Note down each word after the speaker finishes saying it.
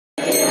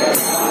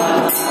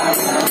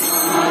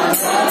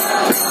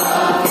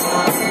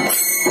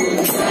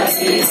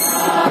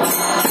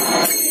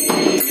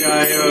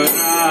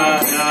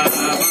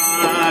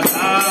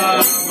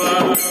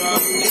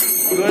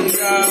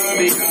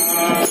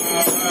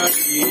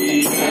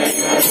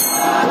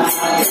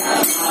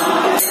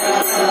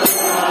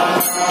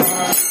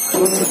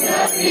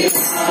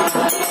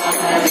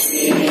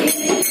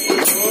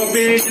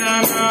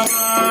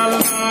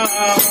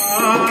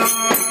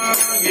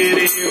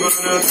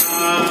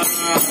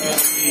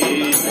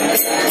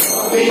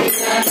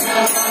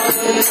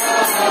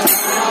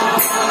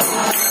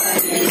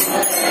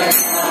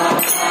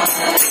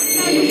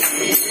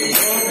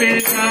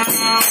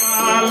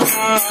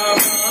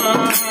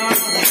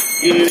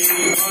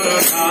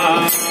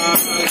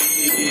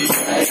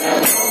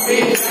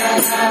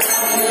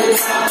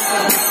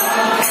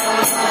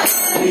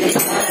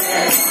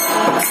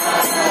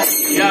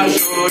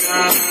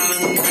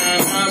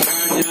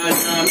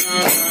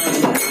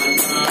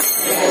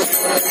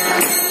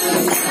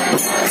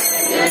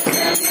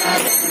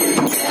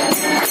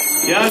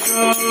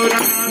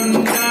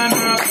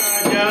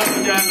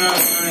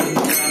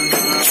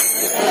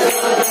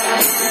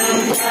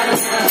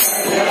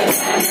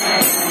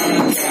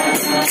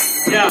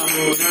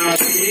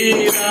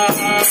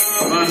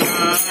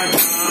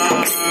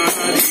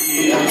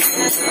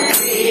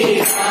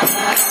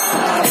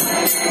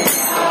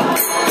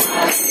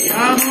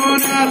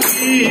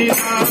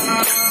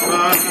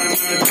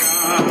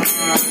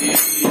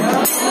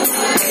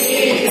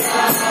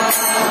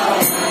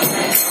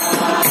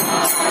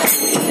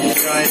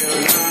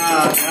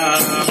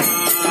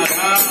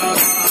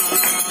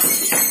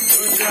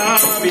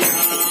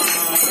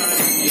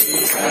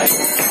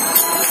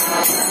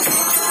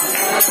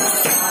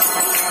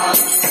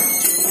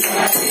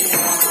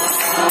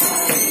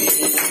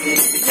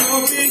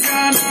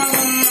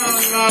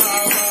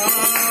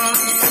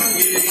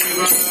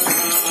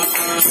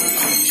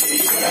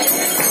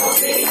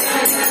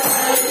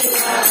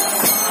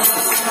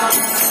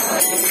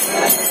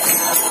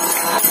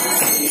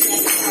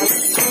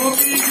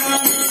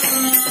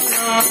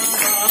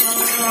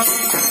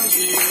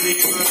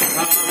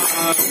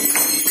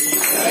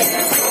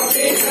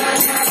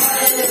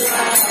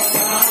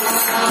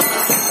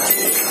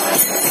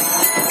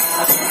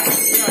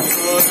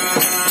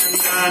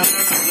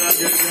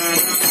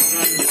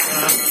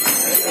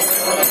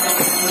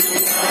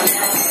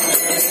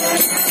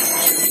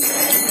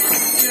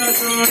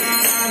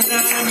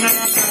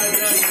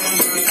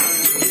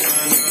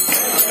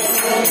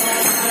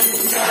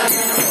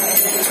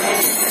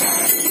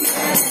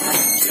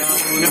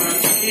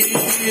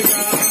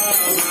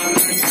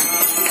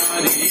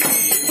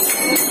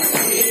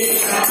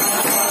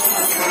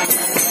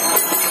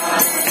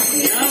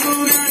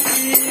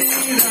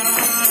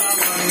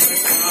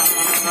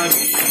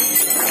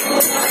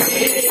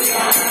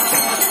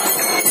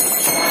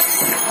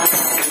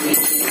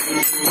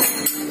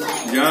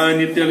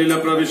नित्य लीला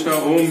प्रविष्ट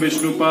ओम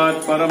विष्णुपाद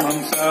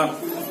परमहंसा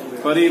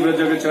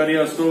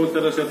परिव्रजगचार्य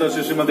स्तोत्र शत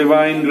श्रीमद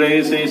डिवाइन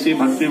ग्रेस एसी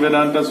भक्ति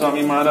वेदांत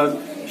स्वामी महाराज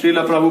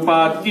श्रीला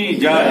प्रभुपाद की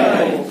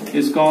जय।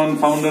 इस्कॉन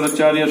फाउंडर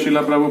आचार्य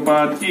श्रीला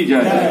प्रभुपाद की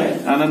जय।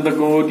 अनंत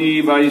कोटि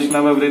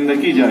वैष्णव वृंद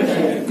की जय।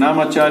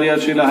 नामाचार्य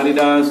श्रीला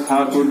हरिदास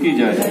ठाकुर की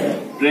जय।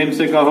 प्रेम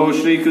से कहो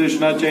श्री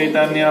कृष्ण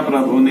चैतन्य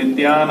प्रभु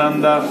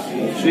नित्यानंद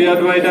श्री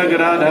अद्वैत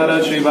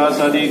गिराधर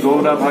श्रीवासादि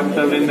गौर भक्त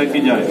वृंद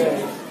की जय।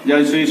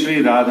 जय श्री श्री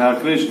राधा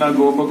कृष्ण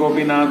गोप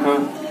गोपीनाथ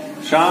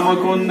श्याम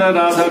कुंद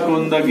राधा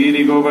कुंद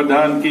गिरि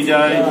गोवर्धन की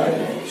जय।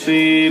 श्री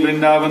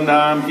वृंदावन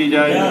धाम की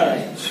जय।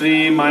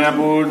 श्री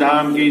मायापुर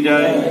धाम की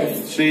जय।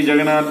 श्री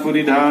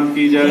जगन्नाथपुरी धाम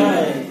की जय।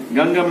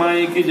 गंगा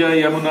माई की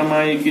जय। यमुना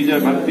माई की जय।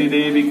 भक्ति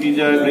देवी की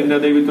जय। वृंदा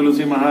देवी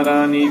तुलसी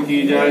महारानी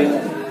की जय।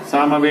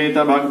 सामवेद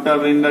भक्त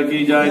वृंद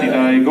की जय।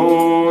 निताय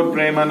गौर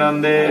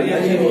प्रेमानंदे।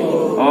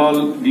 All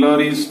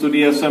glories to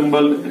the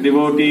assembled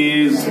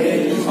devotees.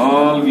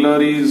 All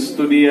glories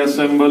to the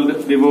assembled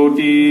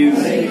devotees.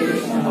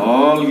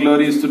 All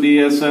glories to the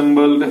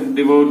assembled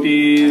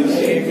devotees.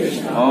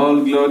 All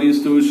glories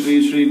to Sri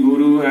Sri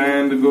Guru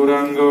and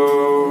Gaurango.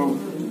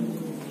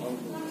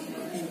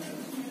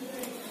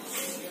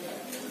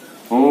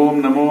 Om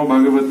Namo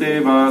Bhagavate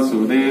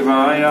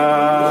Vasudevaya.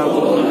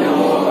 Om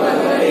Namo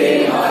Bhagavate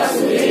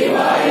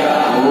Vasudevaya.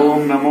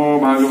 Om Namo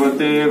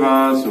Bhagavate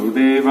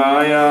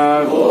Vasudevaya.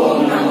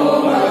 Om Namo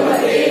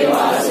Bhagavate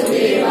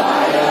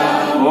Vasudevaya.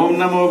 Om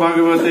Namo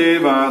Bhagavate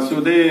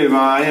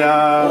Vasudevaya.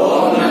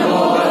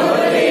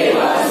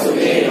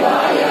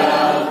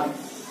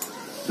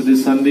 So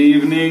this Sunday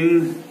evening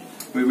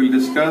we will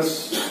discuss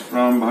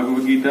from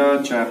Bhagavad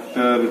Gita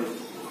chapter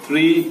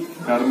 3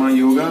 Karma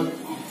Yoga,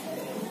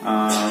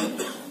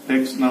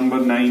 text number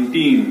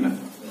 19.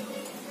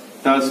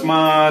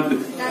 tasmad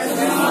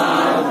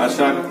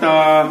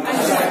asaktah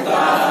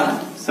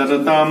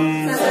satatam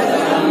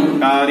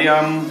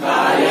karyam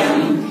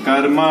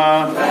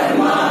karma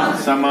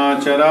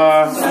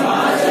samacara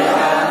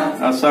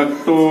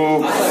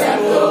asakto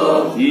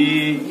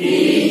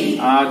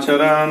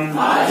acaran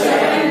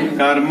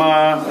karma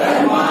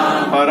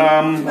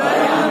param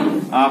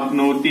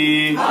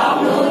apnoti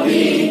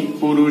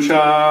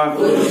purusah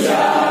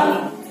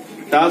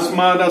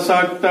tasmad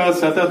asaktah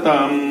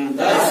satatam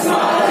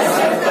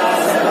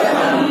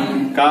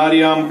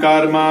karyam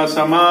karma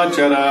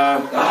samacara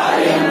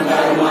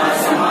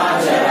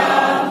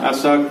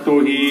asakto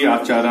hi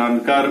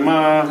acaran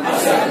karma,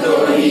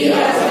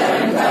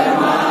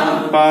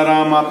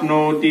 param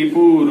apnoti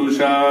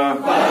purusah,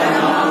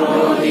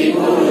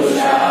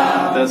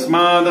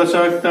 tasmad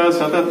asaktah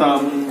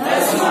satatam,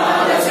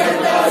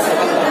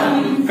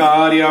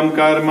 karyam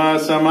karma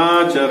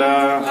samacara,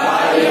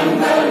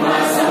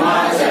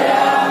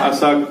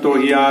 asakto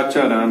hi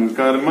acaran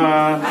karma,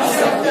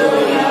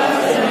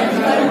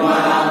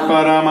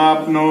 param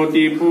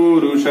apnoti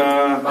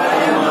purusah,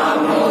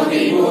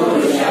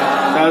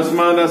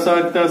 tasmad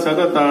asaktah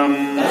satatam,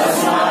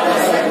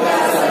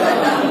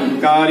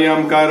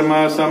 karyam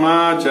karma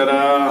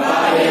samacara,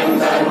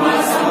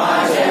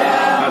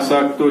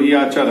 asakto hi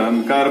acaran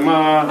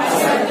karma,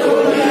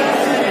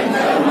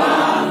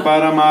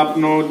 param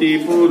apnoti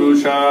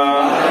purusah.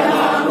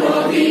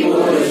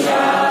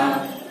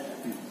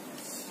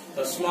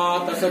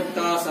 tasmat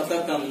asaktah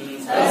satatam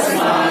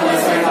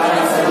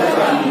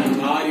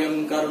karyam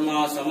karma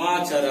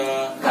samacara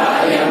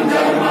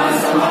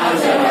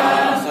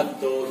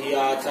asakto hi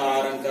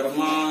acaran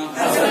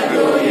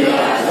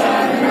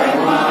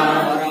karma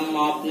param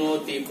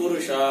apnoti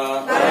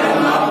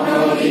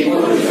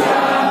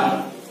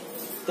purusah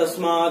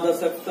tasmad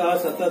asaktah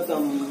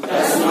satatam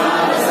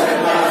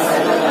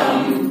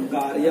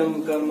karyam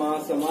karma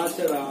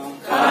samacara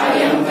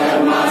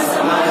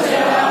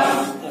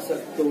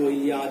asakto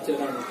hi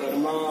acaran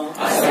karma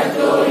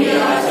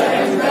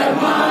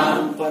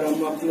param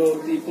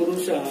apnoti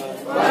purusah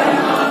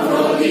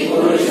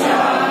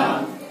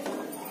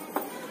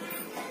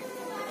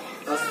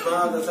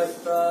tasmad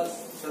asaktah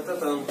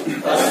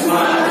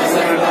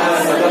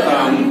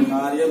satatam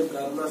karyam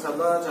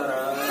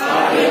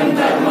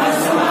karma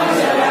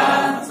samacara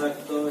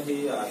asakto hi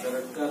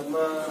acaran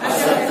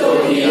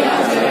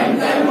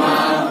karma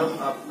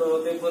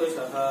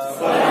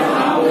param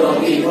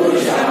apnoti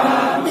purusah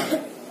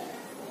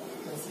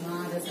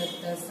tasmad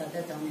asaktah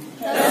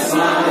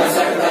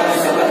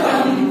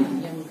satatam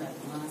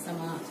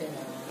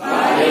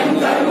karyam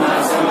karma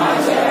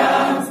samacara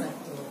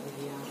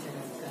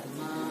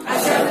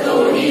asakto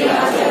hi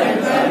acaran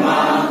karma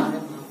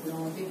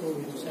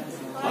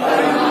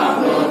param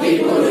apnoti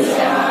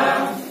purusah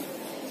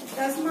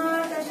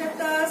tasmad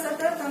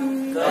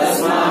asaktah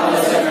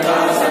satatam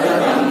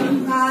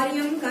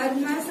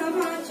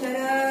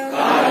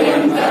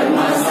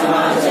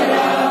karyam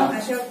karma samacara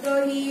asakto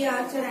hi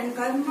acaran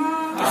karma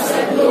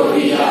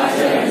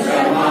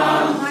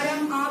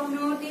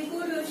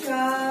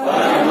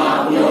param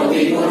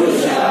apnoti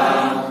purusah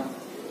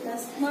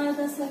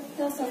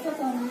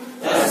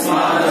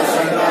tasmad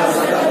asaktah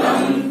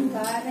satatam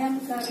karyam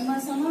karma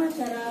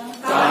samacara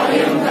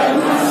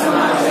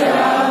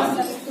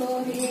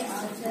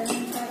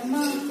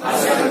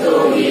asakto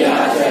hi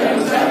acaran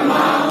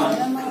karma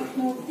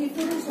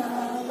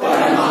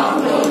param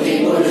apnoti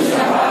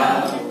purusah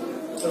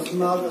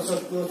tasmat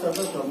asaktah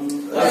satatam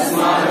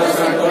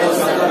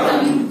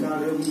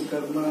karyam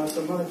karma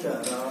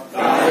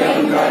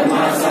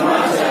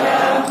samacara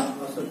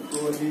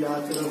asakto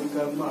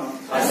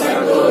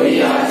hi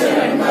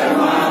acaran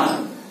karma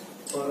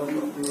param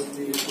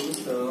apnoti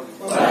purusah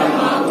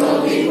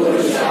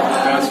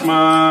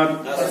Tasmat.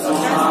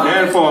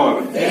 Therefore,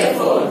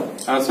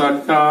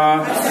 asaktah,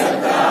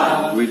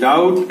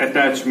 without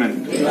attachment,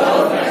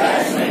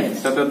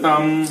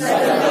 satatam,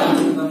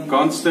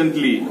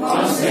 constantly,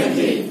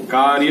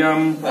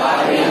 karyam,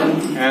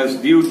 as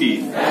duty,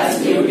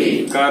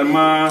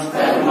 karma,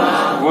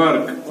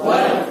 work,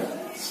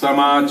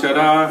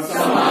 samacara,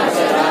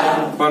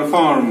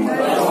 perform,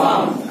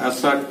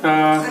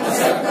 asaktah,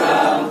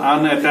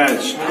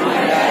 unattached,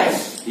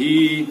 he,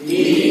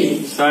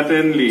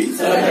 certainly,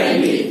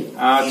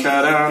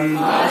 acaran,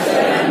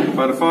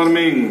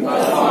 performing,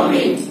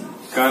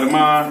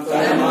 karma,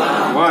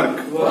 work,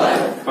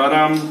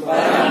 param,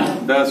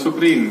 the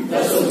supreme,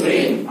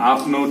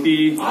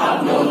 apnoti,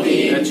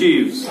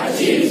 achieves,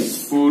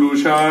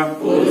 purusah,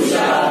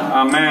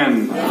 a man.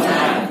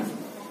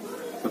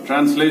 The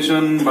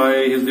translation by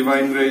His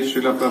Divine Grace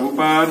Srila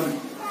Prabhupada.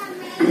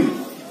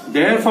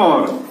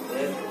 Therefore,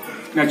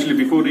 actually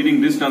before reading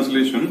this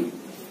translation,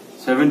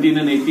 17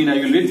 and 18 I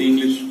will read the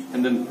English,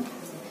 and then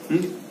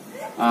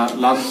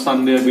last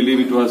Sunday I believe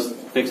it was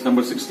text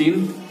number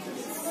 16.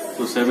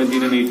 So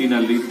 17 and 18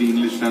 I'll read the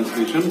English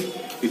translation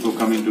before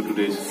coming to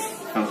today's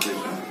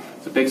translation.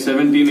 So text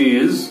 17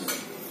 is,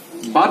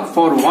 but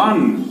for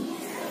one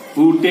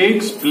who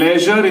takes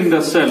pleasure in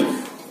the self,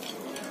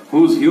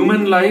 whose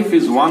human life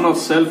is one of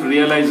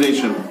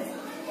self-realization,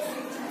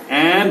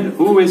 and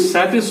who is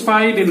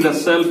satisfied in the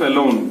self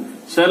alone,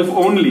 self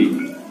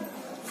only,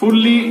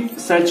 fully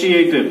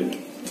satiated,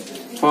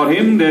 for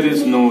him there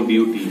is no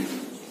duty.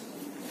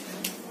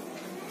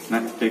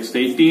 Text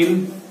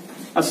 18.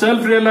 A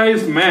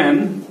self-realized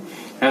man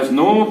has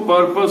no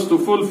purpose to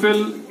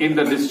fulfill in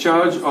the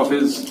discharge of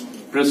his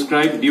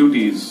prescribed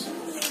duties,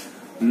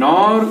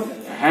 nor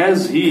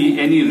has he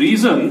any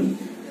reason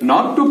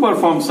not to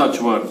perform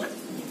such work,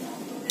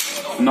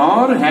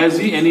 nor has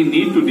he any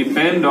need to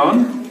depend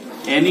on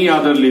any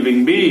other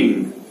living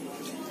being.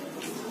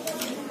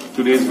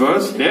 Today's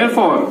verse,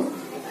 therefore,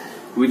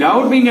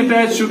 without being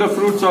attached to the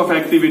fruits of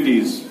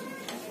activities.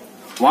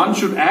 One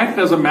should act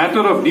as a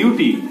matter of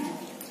duty,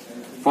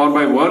 for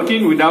by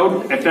working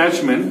without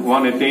attachment,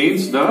 one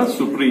attains the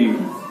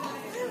Supreme.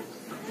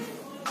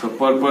 So,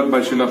 purport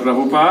by Srila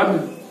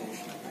Prabhupada,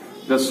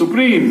 the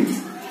Supreme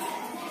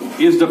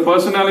is the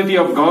personality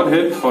of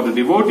Godhead for the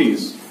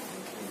devotees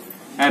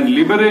and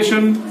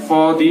liberation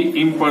for the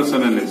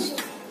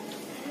impersonalist.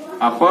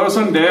 A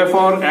person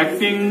therefore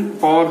acting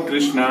for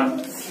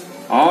Krishna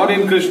or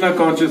in Krishna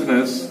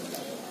consciousness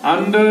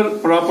under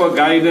proper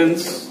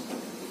guidance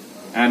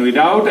and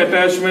without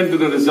attachment to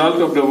the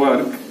result of the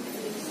work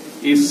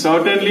is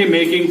certainly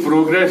making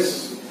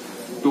progress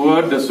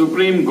toward the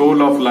supreme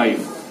goal of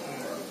life.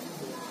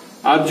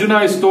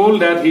 Arjuna is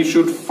told that he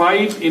should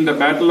fight in the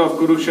Battle of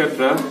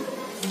Kuruksetra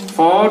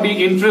for the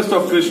interest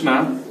of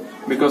Krishna,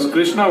 because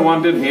Krishna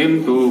wanted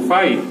him to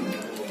fight.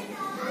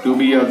 To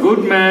be a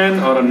good man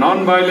or a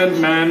non-violent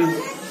man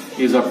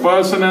is a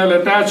personal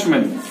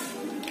attachment,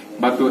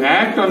 but to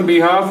act on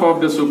behalf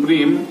of the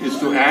Supreme is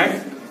to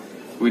act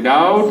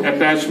without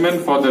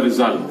attachment for the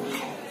result.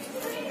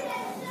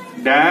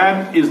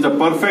 That is the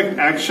perfect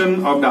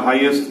action of the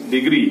highest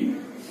degree,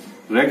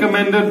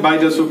 recommended by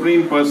the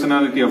Supreme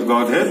Personality of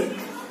Godhead,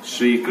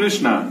 Sri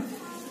Krishna.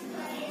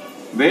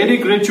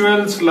 Vedic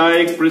rituals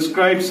like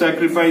prescribed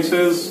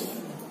sacrifices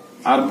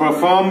are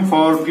performed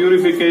for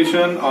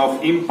purification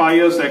of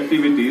impious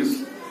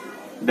activities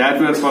that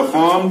were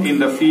performed in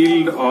the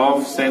field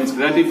of sense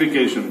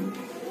gratification.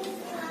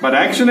 But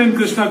action in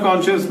Krishna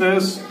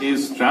consciousness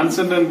is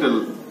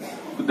transcendental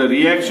to the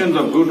reactions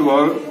of good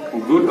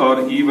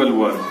or evil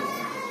work.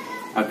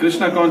 A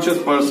Krishna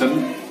conscious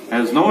person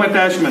has no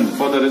attachment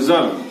for the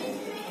result,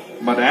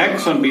 but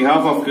acts on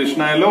behalf of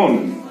Krishna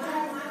alone.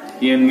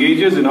 He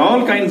engages in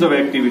all kinds of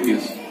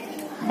activities,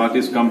 but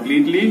is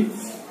completely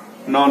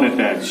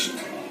non-attached.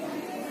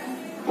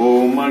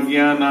 Om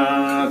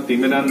Ajnana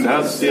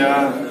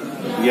Timirandhasya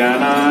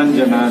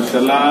Jnananjana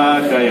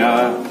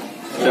Shalakaya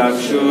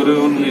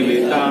Chakshurun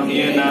Militam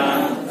Yena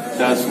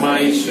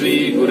Tasmai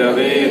Shri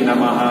Gurave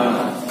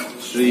Namaha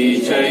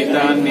Shri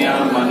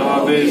Chaitanya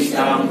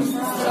Manobhistam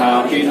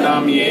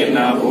Sthapitam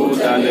Yena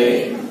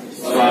Bhutale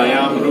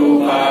Swayam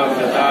Rupa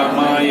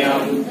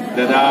Katamayam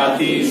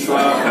Dadati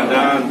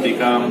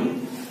Swakadantikam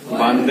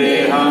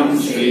Vandeham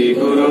Shri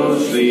Guru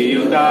Shri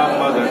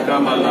Yudapada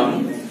Kamalam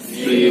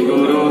Shri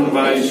Gurun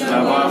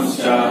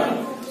Vaishnavamscha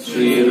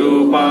Shri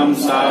Rupam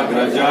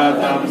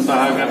Sagrajatam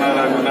Sahagana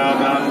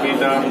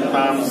Raghunathanvitam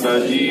Tam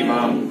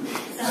Sajivam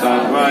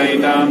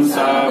Sadvaitam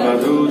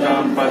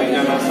Savadhutam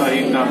Parijana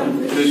Sahitam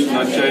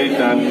Krishna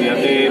Chaitanya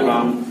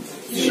Devam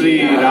Shri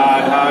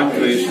Radha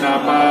Krishna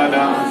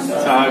Padam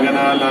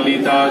Sahagana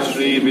Lalita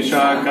Shri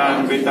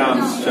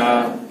Vishakhanvitamscha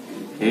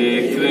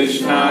He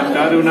Krishna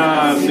Karuna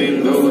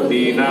Sindhu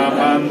Dina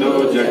Bandhu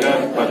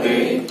Jagatpate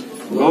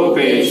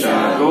Gopesha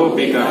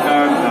Gopika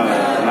Kanta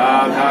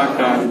Radha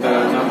Kanta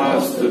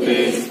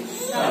Namastute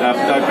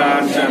Tapta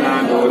Kanchana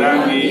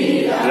Gaurangi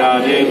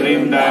Radhe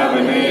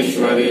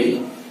Vrindavaneshwari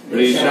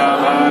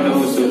Vrishabhanu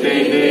Sute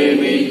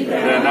Devi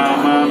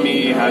Pranamami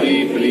Hari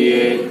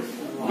Priye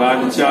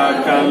Vancha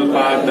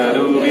Kalpa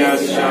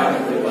Taruvyascha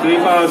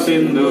Kripa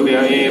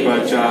Sindhuvya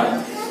Evacha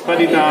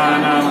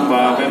Paditanam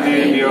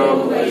Pavanebhyo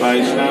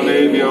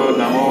Vaishnavebhyo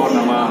Namo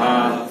Namaha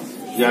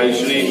Jai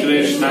Shri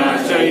Krishna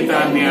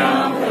Chaitanya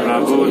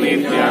Prabhu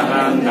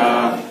Nityananda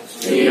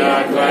Shri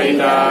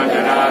Advaita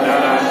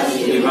Gadadhara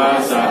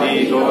Srivasadi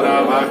Gaura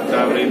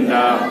Bhakta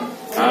Vrinda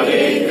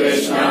Hare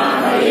Krishna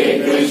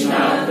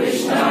Krishna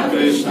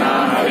Krishna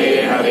Hare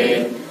Hare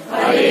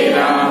Hare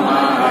Rama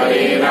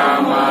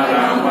Rama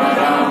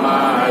Rama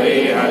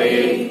Hare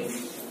Hare.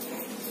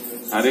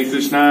 Hare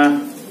Krishna.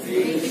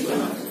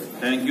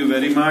 Thank you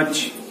very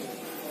much,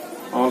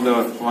 all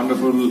the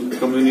wonderful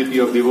community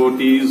of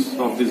devotees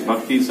of this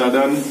Bhakti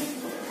Sadan.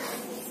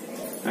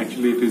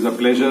 Actually, it is a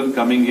pleasure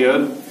coming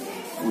here.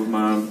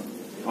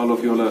 All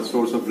of you are a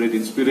source of great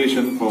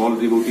inspiration for all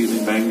devotees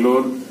in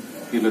Bangalore.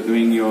 You are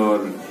doing your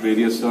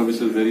various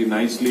services very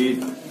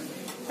nicely,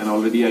 and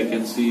already I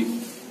can see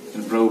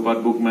in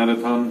Prabhupada Book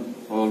Marathon,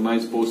 all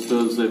nice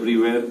posters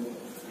everywhere.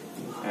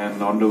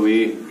 And on the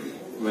way,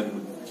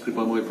 when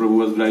Kripamoy Prabhu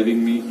was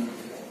driving me,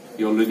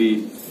 he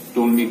already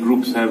told me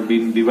groups have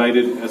been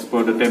divided as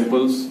per the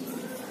temples,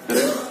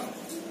 correct?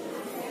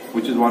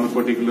 Which is one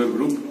particular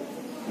group,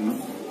 you know?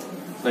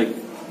 Like,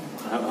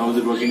 how is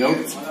it working out?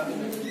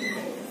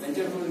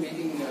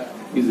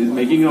 He's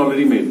making it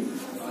already made.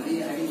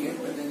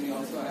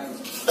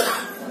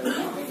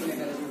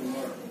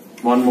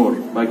 One more,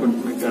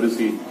 Vaikuntha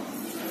Ekadasi,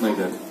 like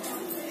that.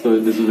 So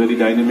this is very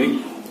dynamic,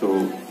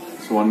 so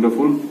it's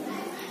wonderful.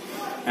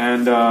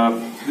 And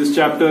this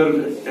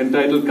chapter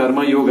entitled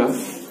Karma Yoga.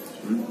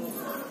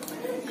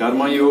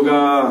 Karma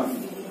Yoga,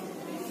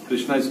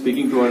 Krishna is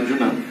speaking to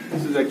Arjuna.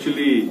 This is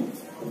actually,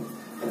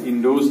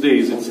 in those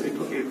days,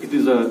 it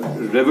is a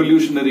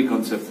revolutionary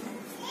concept.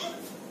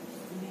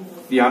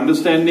 The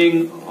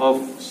understanding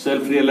of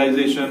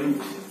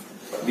self-realization,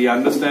 the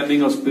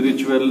understanding of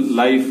spiritual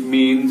life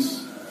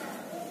means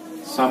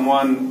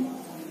someone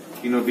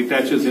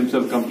detaches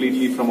himself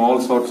completely from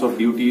all sorts of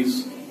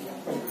duties,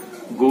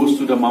 goes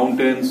to the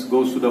mountains,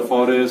 goes to the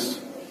forest,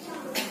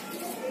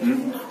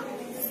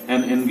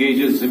 and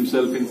engages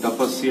himself in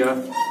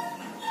tapasya,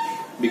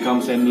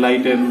 becomes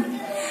enlightened.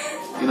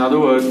 In other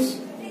words,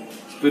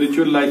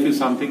 spiritual life is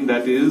something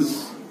that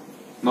is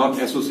not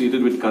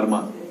associated with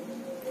karma.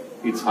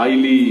 It's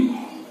highly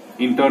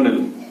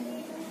internal.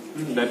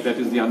 That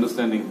is the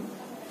understanding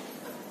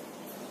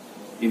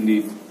in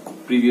the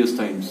previous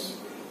times.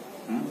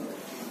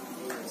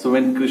 So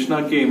when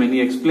Krishna came and he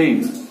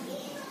explained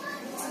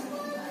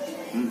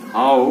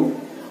how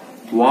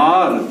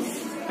war,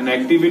 an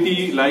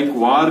activity like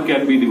war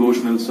can be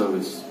devotional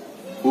service.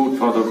 Who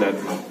thought of that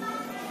now?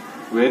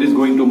 Where is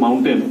going to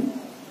mountain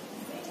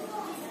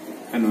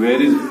and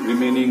where is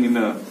remaining in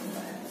a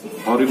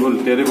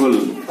horrible, terrible,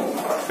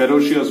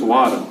 ferocious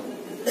war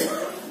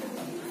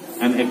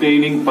and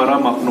attaining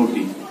param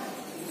apnoti?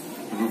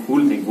 Who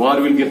will think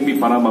war will get me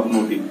param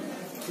apnoti?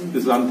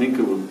 This is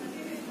unthinkable.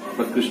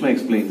 But Krishna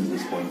explains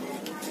this point.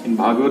 In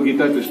Bhagavad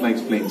Gita, Krishna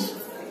explains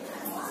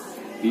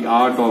the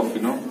art of,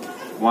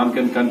 one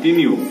can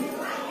continue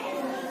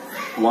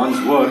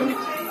one's work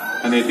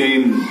and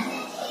attain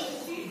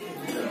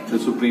the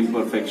supreme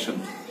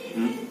perfection.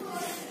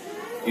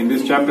 In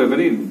this chapter,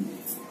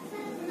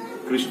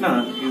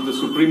 Krishna is the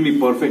supremely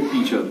perfect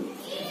teacher.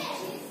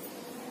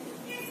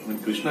 When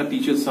Krishna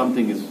teaches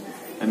something,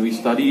 and we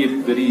study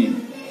it very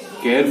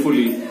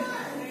carefully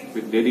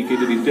with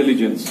dedicated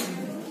intelligence,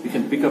 we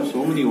can pick up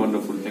so many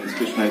wonderful things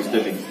Krishna is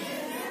telling.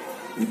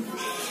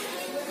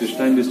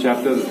 Krishna in this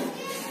chapter is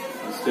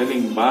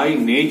telling, by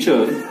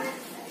nature,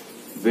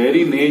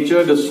 very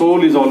nature, the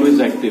soul is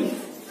always active.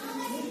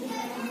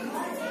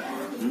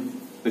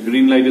 The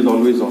green light is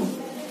always on.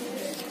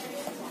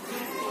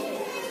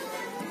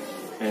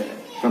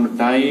 From the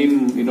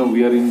time,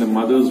 we are in the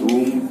mother's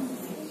womb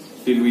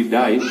till we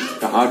die,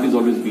 the heart is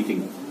always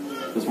beating.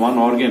 This one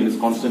organ is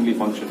constantly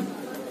functioning.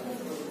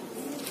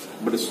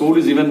 But the soul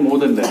is even more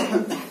than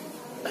that.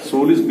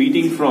 Soul is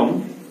beating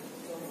from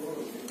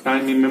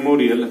time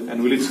immemorial,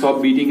 and will it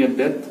stop beating at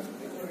death?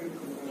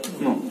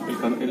 No, it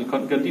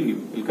will continue.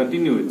 It will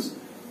continue its.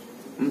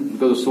 Because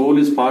the soul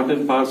is part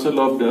and parcel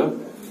of the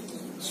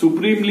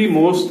supremely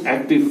most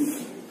active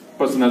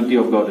personality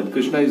of Godhead.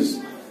 Krishna is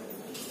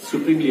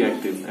supremely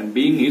active, and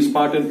being his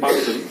part and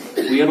parcel,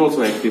 we are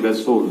also active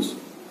as souls.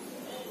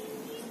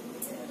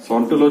 So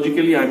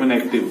ontologically, I am an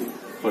active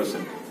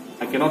person.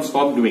 I cannot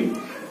stop doing.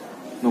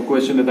 No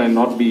question that I will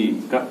not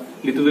be.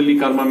 Literally,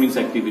 karma means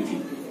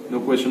activity. No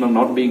question of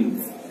not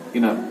being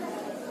in a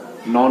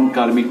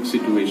non-karmic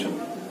situation.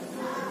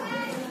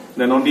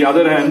 Then on the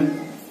other hand,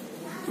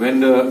 when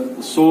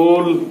the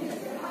soul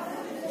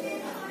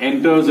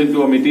enters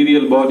into a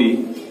material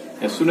body,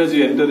 as soon as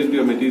you enter into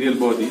a material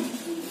body,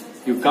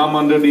 you come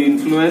under the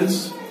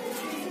influence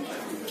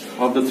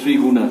of the three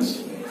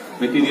gunas.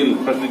 Material,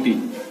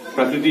 prakriti.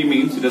 Prakriti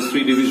means it has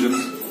three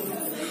divisions.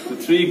 The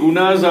three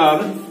gunas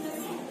are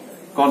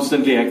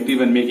constantly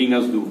active and making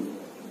us do.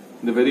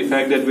 The very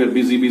fact that we are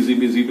busy,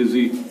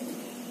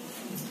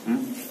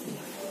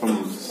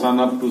 from sun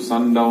up to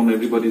sundown,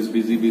 everybody is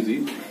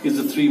busy, is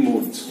the three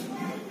modes.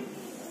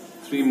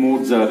 Three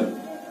modes are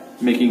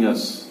making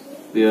us.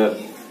 They are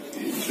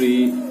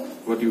three,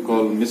 what you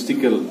call,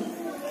 mystical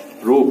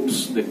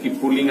ropes that keep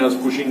pulling us,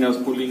 pushing us,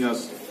 pulling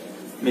us,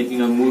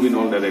 making us move in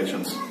all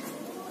directions.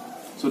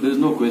 So there is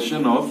no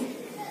question of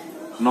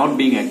not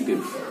being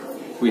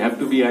active. We have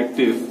to be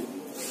active.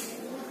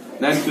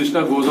 Then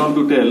Krishna goes on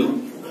to tell,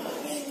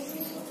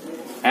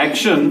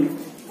 action,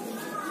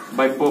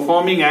 by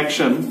performing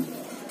action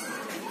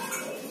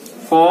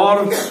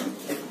for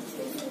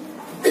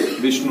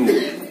Vishnu,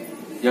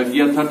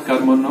 yagyathat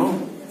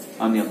karmano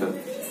anyata.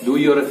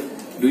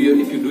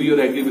 If you do your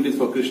activities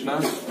for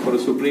Krishna, for the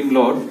Supreme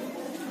Lord,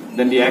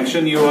 then the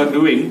action you are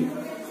doing,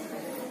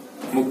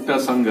 mukta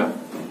sangha,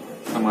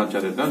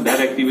 samacara, that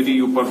activity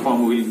you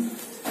perform will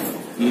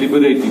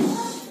liberate you.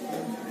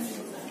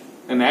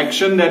 An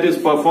action that is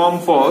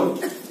performed for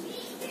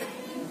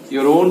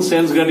your own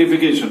sense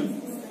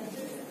gratification,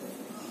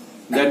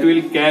 that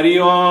will carry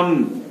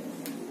on,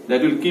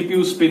 that will keep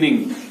you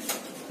spinning.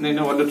 You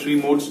know what the three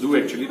modes do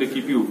actually? They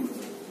keep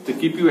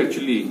you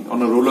actually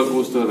on a roller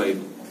coaster ride.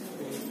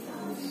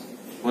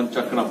 One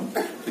chakram.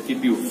 They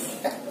keep you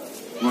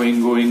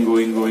going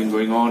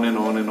on and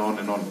on and on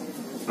and on.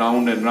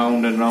 Round and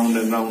round and round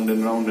and round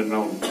and round and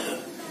round.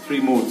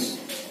 Three modes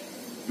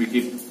we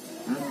keep.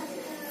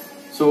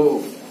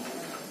 So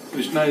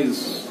Krishna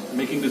is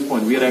making this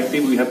point. We are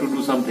active, we have to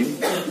do something.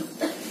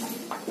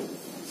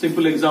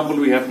 Simple example,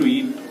 we have to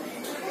eat.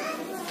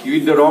 You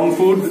eat the wrong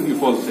food, you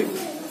fall sick.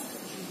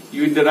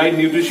 You eat the right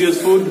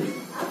nutritious food,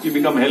 you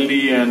become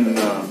healthy and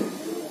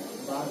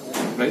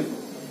right?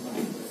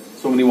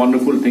 So many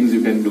wonderful things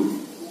you can do.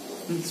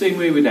 Same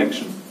way with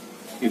action.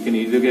 You can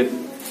either get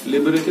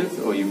liberated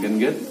or you can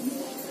get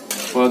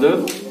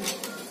further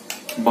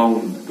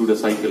bound to the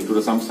cycle, to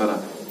the samsara.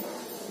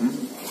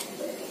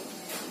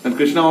 And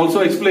Krishna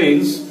also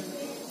explains,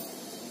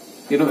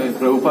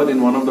 Prabhupada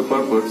in one of the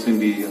purports in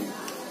the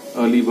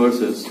early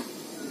verses,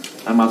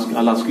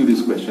 I'll ask you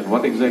this question.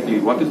 What is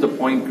the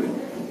point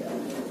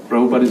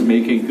Prabhupada is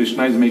making,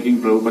 Krishna is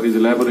making, Prabhupada is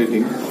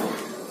elaborating,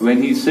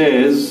 when he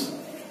says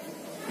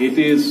it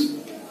is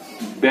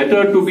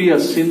better to be a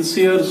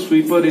sincere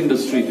sweeper in the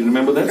street. You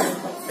remember that?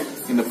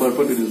 In the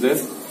purport it is there.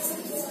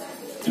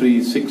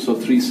 3.6 or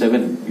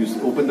 3.7. You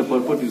open the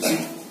purport, you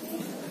see.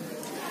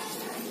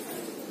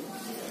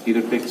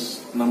 Either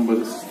text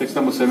number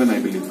 7, I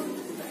believe.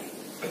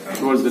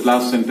 Towards the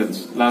last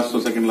sentence. Last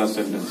or second last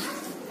sentence.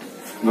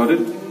 Got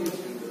it?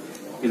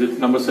 Is it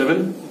number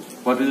 7?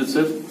 What is it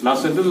said?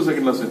 Last sentence or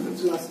second last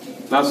sentence?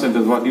 Last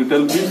sentence. What you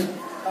tell, please?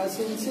 A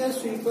sincere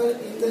sweeper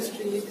in the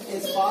street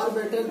is far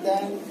better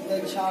than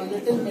the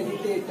charlatan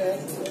meditator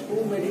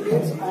who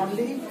meditates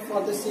only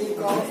for the sake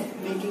of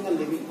making a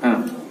living.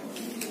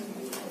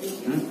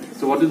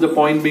 So what is the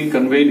point being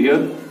conveyed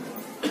here?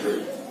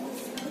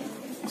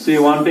 Say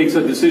one takes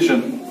a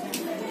decision,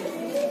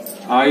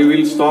 I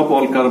will stop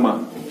all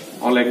karma,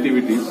 all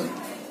activities,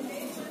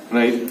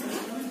 right?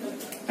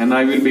 And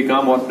I will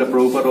become what the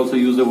Prabhupada also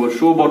used the word,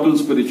 show bottle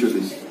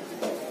spiritualist.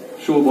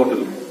 Show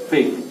bottle,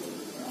 fake,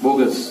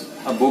 bogus,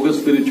 a bogus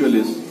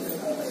spiritualist,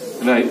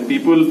 right?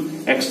 People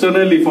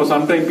externally, for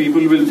some time,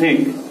 people will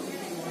think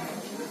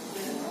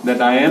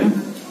that I am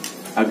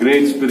a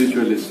great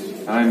spiritualist.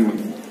 I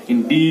am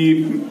in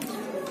deep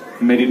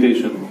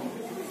meditation.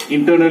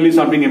 Internally,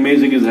 something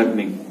amazing is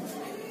happening.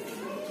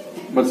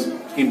 But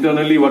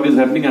internally, what is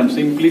happening? I am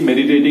simply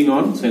meditating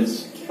on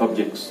sense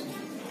objects,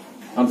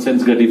 on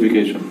sense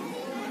gratification.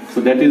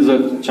 So that is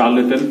a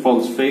charlatan,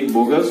 false, fake,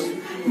 bogus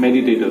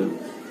meditator.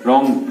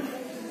 Wrong.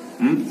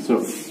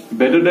 So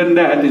better than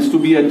that is to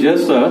be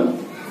just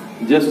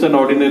an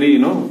ordinary,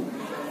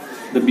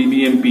 the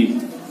BBMP,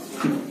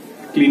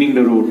 cleaning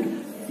the road.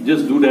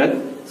 Just do that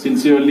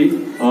sincerely,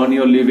 earn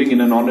your living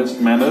in an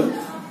honest manner,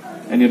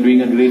 and you're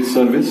doing a great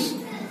service,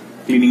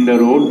 cleaning the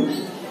road.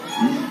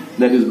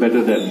 That is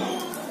better than.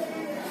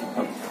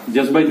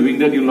 Just by doing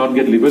that, you will not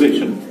get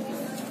liberation,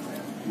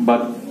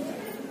 but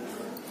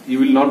you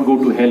will not go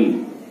to hell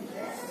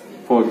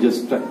for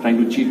just trying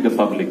to cheat the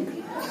public.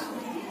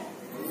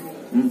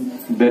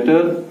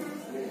 Better,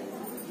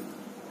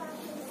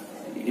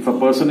 if a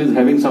person is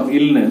having some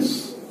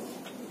illness,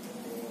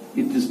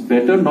 it is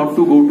better not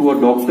to go to a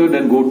doctor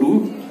than go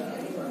to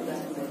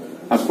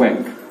a quack.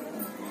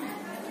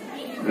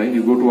 Right?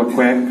 You go to a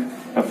quack,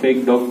 a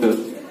fake doctor,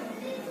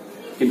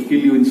 he'll kill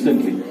you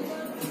instantly.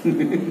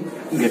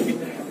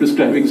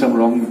 Prescribing some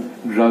wrong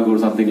drug or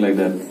something like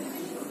that.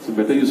 So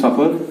better you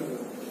suffer,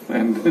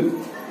 and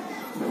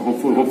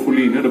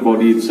hopefully the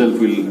body itself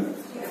will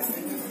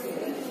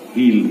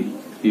heal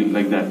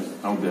like that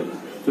out there.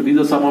 So these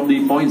are some of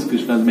the points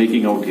Krishna is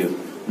making out here.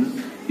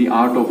 The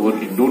art of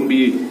working.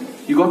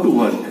 You got to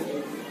work.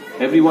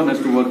 Everyone has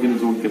to work in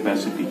his own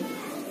capacity.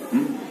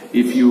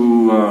 If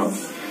you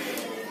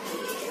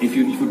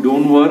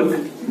don't work,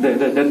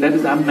 that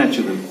is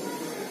unnatural.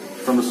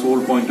 From the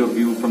soul point of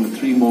view, from the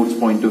three modes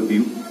point of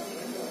view,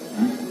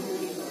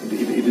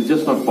 it is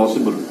just not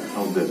possible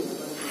out there.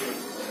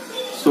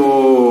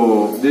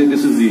 So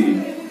this is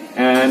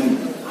and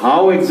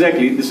how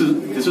exactly, this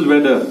is where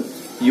the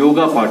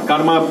yoga part,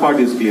 karma part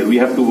is clear. We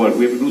have to work,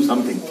 we have to do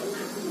something.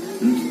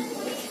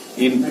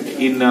 In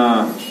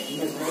the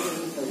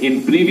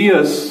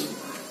previous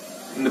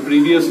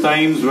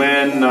times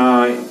when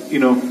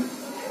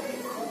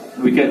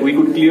we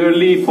could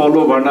clearly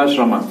follow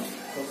varnashrama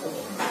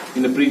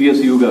in the previous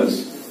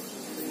yugas.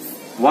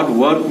 What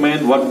work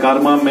meant, what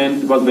karma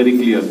meant was very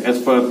clear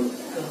as per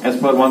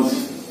one's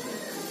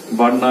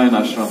varna and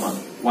ashrama.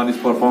 One is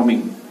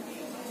performing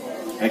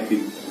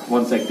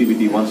one's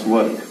activity, one's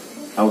work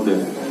out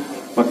there.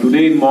 But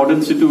today in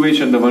modern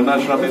situation, the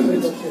varnashrama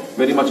is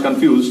very much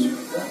confused.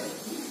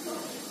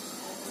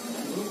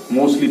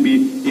 Mostly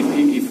if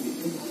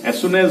as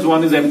soon as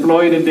one is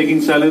employed and taking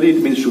salary,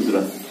 it means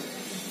Shudra.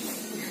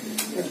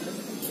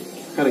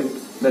 Correct.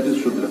 That is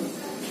Shudra.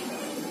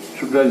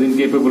 Shudra is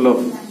incapable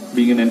of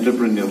being an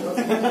entrepreneur.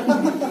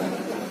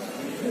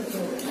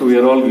 So we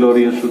are all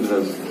glorious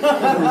Shudras.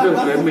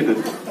 Just admit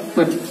it.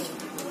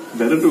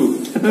 Better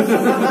too.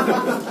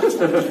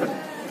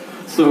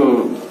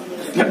 So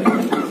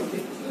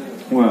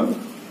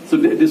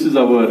this is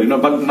our,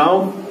 but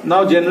now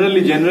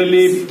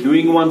generally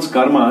doing one's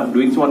karma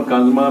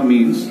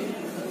means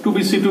to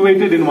be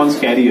situated in one's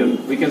career.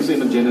 We can say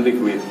in a generic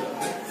way.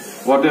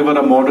 Whatever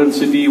a modern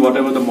city,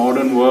 whatever the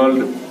modern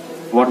world,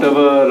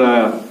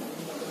 whatever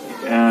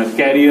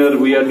career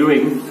we are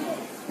doing,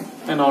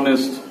 an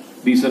honest,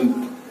 decent,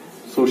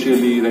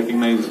 socially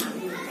recognized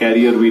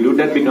career we do,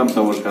 that becomes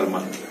our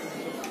karma.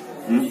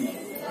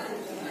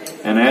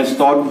 And as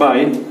taught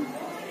by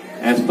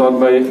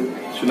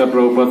Srila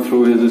Prabhupada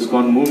through his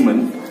ISKCON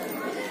movement,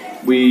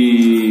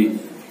 we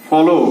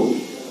follow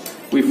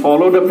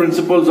the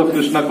principles of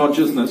Krishna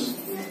consciousness,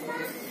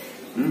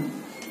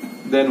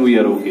 then we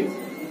are okay.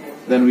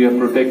 Then we are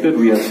protected,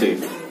 we are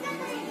safe.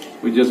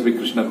 We just be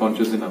Krishna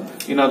conscious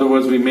enough. In other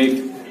words, we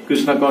make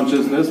Krishna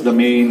consciousness the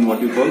main,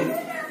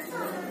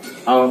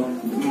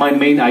 my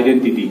main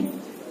identity.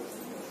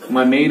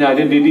 My main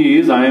identity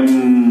is I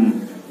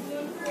am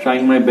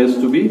trying my best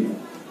to be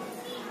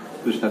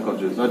Krishna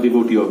conscious, a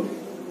devotee or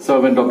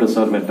servant of the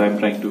servant. I am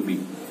trying to be.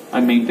 I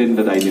maintain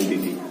that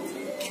identity.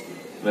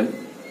 Right?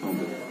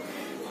 Okay.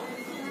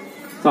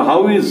 So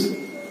how is,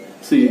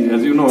 see,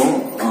 as you know,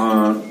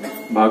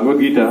 Bhagavad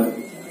Gita,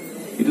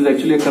 it is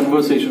actually a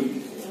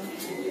conversation.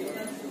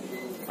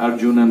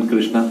 Arjuna and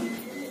Krsna,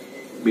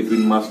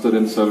 between master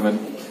and servant.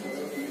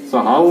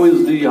 So how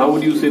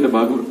would you say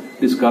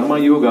this karma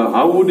yoga,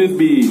 how would it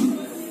be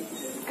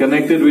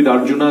connected with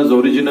Arjuna's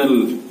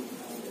original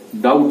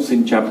doubts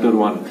in chapter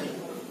 1?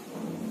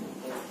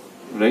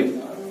 Right?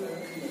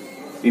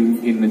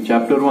 In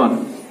chapter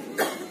 1,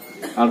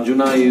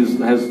 Arjuna has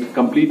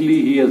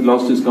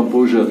lost his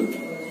composure.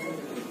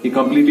 He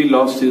completely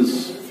lost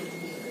his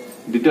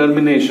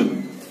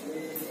determination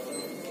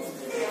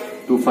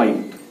to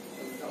fight.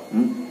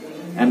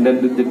 And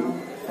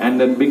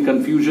that big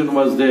confusion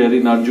was there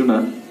in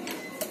Arjuna.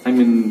 I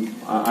mean,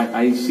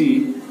 I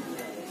see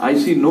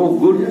no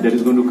good that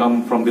is going to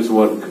come from this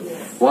work.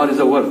 War is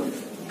a work.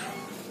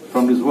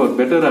 From this work,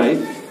 better I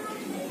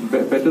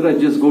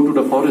just go to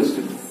the forest.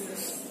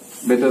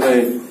 Better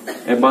I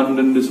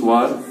abandon this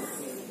war.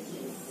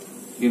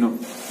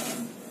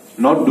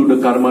 Not do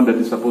the karma that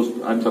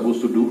I'm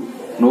supposed to do.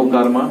 No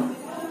karma.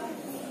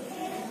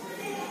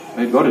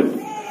 I got it.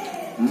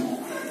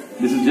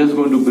 This is just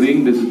going to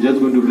bring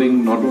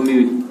not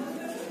only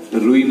the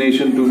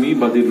ruination to me,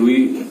 but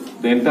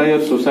the entire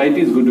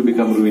society is going to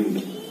become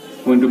ruined,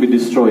 going to be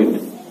destroyed.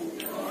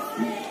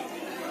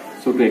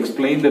 So to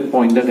explain that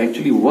point, that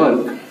actually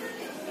work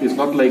is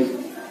not like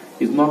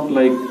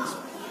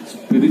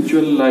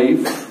spiritual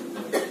life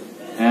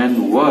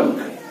and work.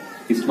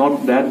 It's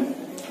not that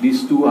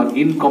these two are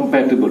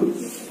incompatible.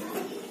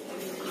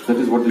 That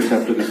is what this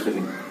chapter is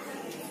telling.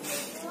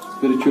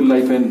 Spiritual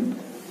life and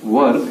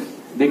work,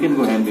 they can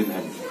go hand in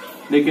hand.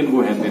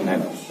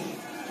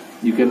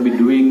 You can be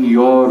doing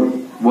your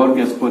work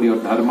as per your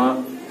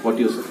dharma,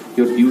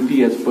 your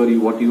duty as per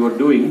what you are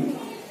doing,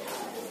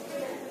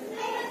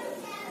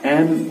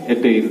 and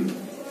attain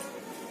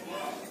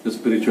the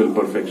spiritual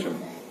perfection.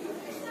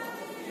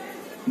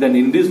 Then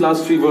in these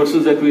last 3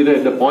 verses that we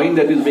read, the point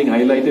that is being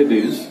highlighted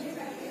is,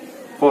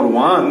 for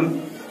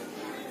one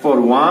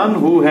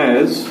who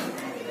has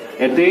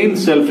attained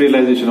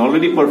self-realization,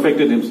 already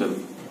perfected himself,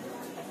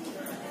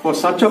 for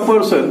such a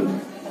person,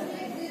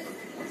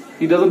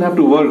 he doesn't have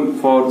to work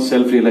for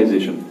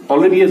self-realization.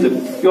 Already has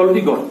it. You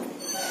already got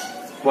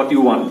what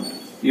you want.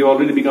 You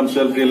already become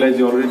self-realized,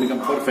 you already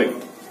become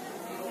perfect.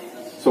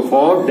 So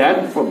for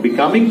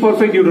becoming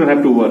perfect, you don't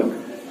have to work.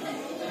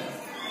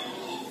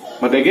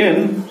 But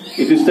again,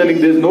 it is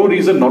telling there is no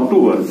reason not to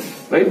work.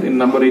 Right? In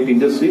number 18,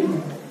 just see.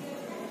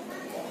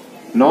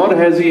 Nor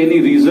has he any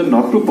reason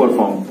not to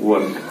perform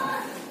work.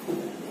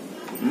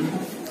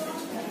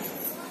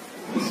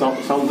 It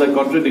sounds like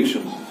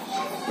contradiction.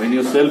 When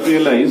you're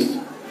self-realized,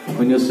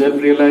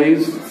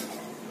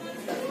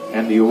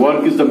 and your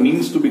work is the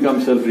means to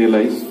become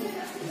self-realized,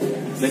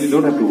 then you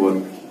don't have to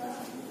work.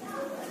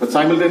 But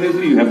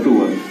simultaneously you have to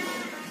work.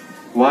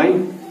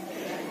 Why?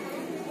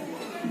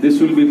 This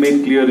will be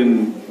made clear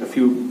in a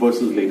few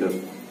verses later.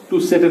 To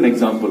set an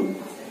example.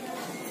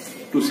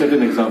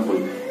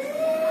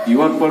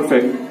 You are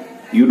perfect.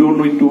 You don't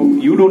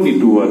need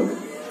to work.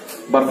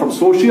 But from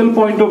social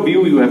point of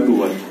view, you have to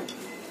work.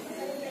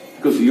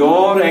 Because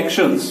your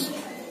actions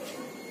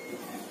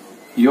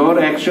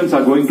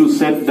are going to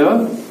set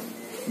the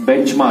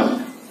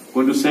benchmark,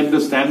 going to set the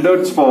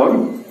standards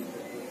for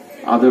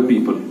other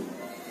people,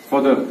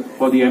 for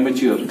the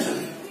amateur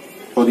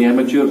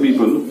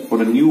people, for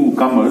the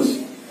newcomers.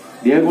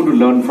 They are going to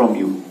learn from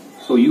you.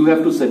 So you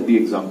have to set the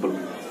example.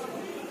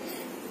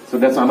 So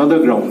that's another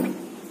ground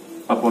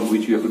upon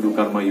which you have to do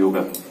karma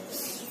yoga.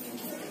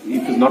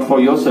 It is not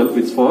for yourself,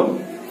 it's for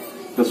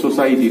the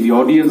society, the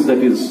audience that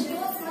is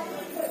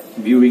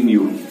viewing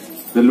you.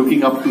 They're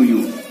looking up to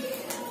you.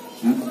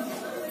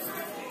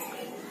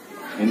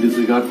 In this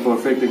regard,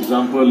 perfect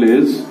example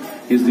is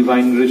His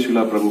Divine Grace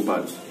Srila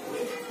Prabhupada.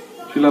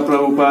 Srila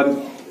Prabhupada,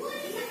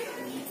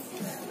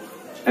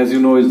 as you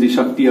know, is the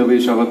Shakti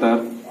Avesh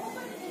avatar.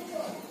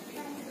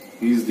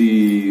 He is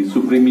the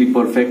supremely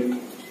perfect.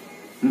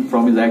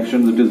 From his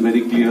actions, it is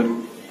very clear.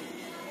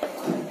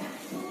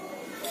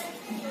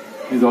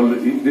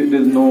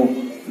 There is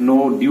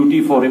no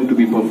duty for him to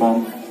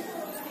perform.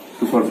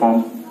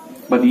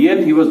 But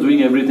yet he was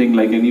doing everything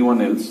like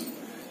anyone else.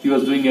 He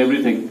was doing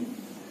everything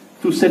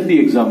to set the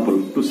example.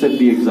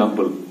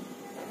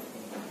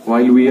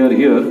 While we are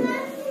here,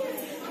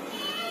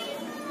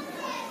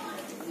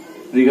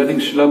 regarding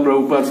Srila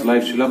Prabhupada's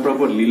life, Srila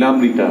Prabhupada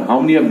Lilamrita. How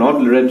many have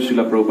not read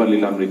Srila Prabhupada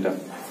Lilamrita?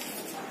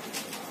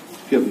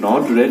 If you have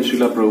not read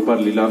Srila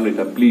Prabhupada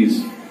Lilamrita,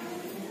 please.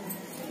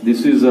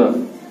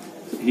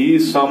 He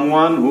is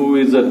someone who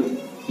is a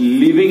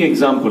living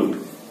example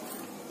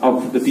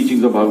of the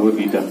teachings of Bhagavad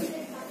Gita.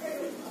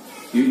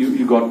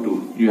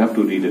 You have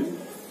to read it.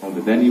 Okay.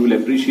 Then you will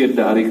appreciate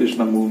the Hare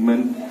Krishna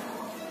movement,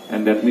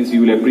 and that means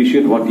you will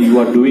appreciate what you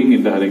are doing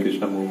in the Hare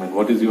Krishna movement.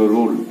 What is your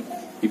role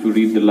if you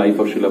read the life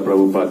of Srila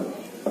Prabhupada?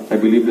 I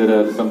believe there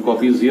are some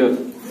copies here.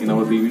 in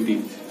our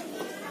PVT.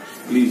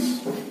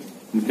 Please,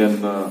 you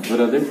can,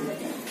 where are they?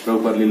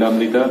 Prabhupada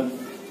Lilamrita,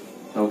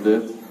 out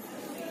there.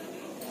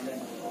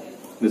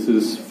 This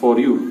is for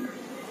you.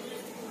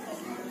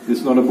 This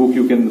is not a book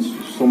you can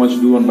so much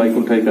do on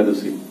Vaikuntha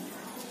Ekadasi.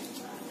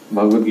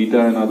 Bhagavad Gita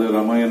and other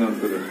Ramayana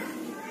and other.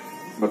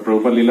 But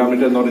Prabhupada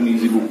Lilamrita is not an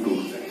easy book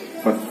too.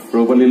 But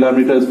Prabhupada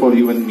Lilamrita is for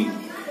you and me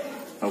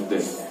out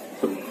there.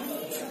 So,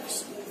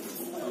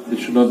 it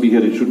should not be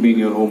here, it should be in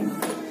your home.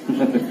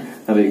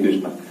 Hare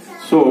Krishna.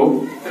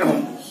 So,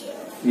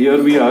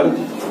 here we are.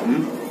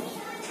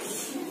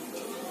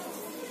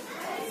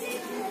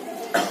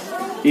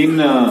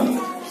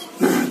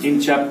 In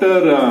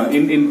chapter,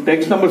 in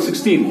text number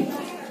 16,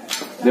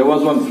 there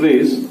was one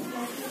phrase,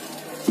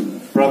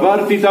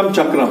 Pravartitam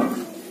Chakram.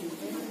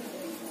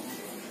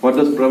 What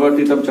does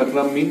Pravartitam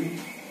Chakram mean?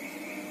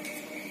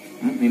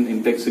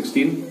 In text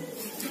 16.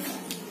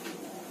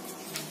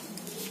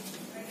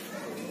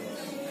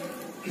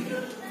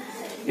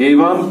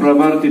 Evam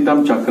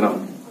Pravartitam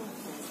Chakram.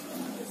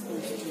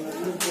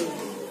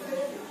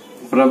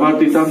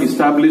 Pravartitam,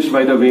 established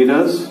by the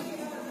Vedas.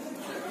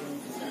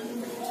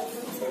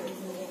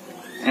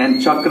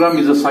 And Chakram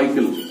is a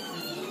cycle.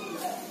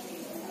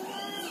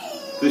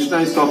 Krishna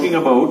is talking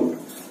about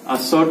a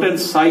certain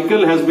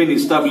cycle has been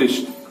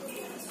established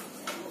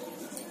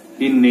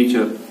in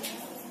nature,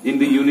 in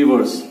the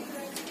universe.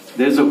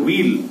 There is a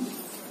wheel.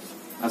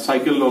 A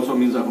cycle also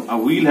means a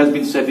wheel has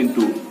been set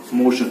into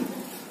motion.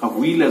 A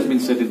wheel has been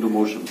set into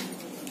motion.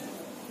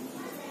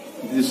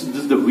 This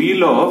is the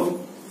wheel of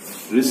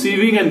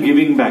receiving and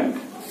giving back.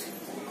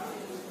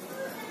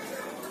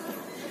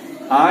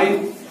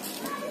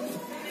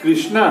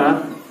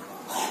 Krishna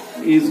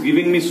is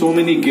giving me so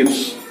many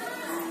gifts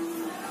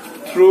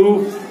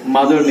through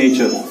Mother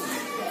Nature.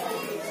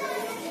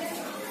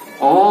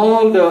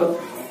 All the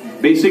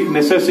basic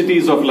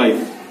necessities of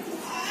life.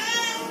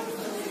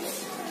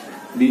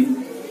 The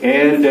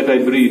air that I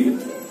breathe,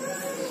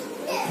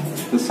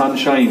 the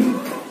sunshine,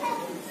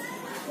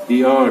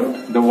 the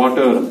earth, the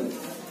water,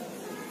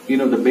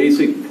 the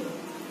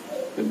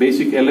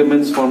basic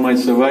elements for my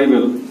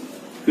survival,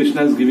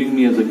 Krishna is giving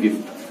me as a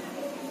gift.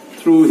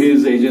 Through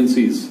his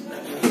agencies,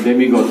 the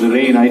demigods, the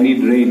rain, I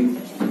need rain.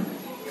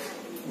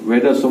 Where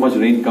does so much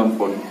rain come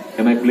from?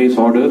 Can I place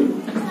order?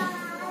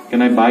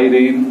 Can I buy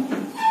rain?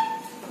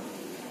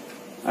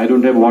 I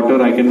don't have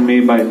water, I can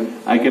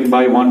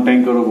buy one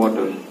tanker of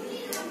water.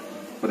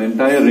 But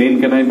entire rain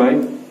can I buy?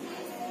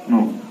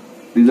 No.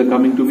 These are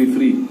coming to me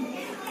free.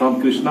 From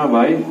Krishna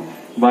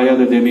via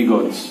the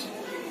demigods.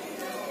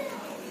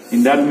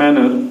 In that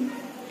manner,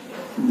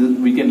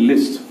 we can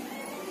list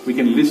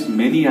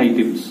many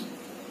items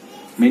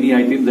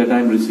that I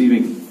am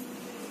receiving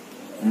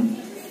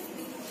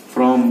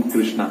from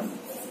Krishna.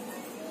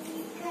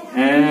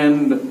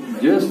 And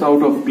just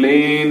out of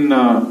plain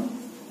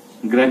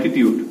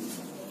gratitude,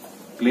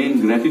 the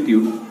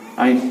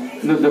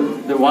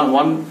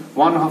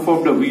one half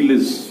of the wheel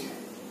is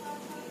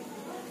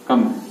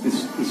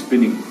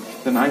spinning.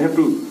 Then I have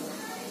to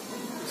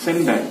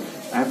send back.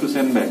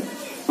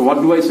 So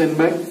what do I send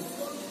back?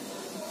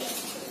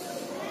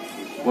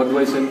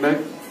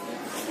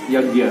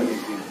 Yajna.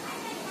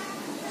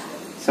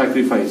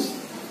 Sacrifice.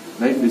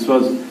 Right? This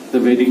was the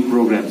Vedic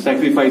program.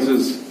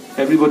 Sacrifices,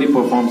 everybody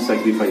performs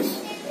sacrifice.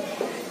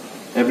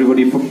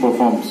 Everybody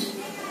performs.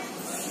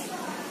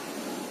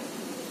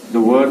 The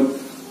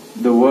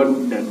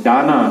word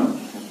dana,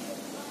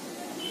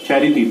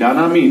 charity.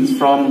 Dana means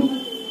from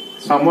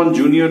someone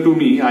junior to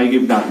me, I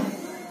give dana.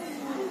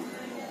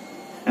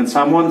 And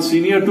someone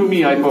senior to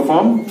me, I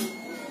perform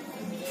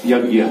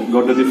yajna.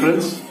 Got the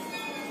difference?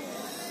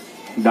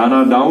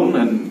 Dana down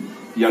and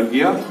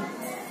yajna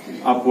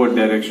upward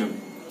direction.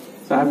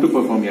 So I have to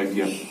perform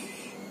yajna.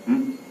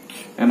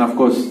 And of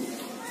course,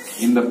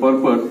 in the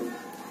purport,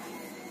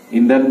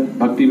 in that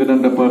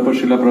Bhaktivedanta purport,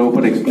 Srila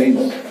Prabhupada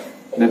explains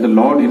that the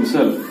Lord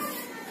himself,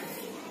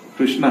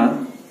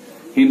 Krishna,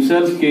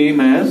 himself came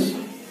as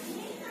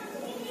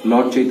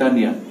Lord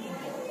Chaitanya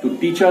to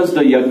teach us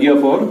the yajna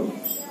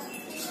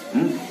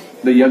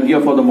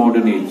for the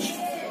modern age,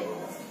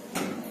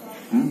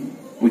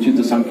 which is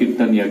the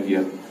Sankirtan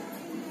yajna.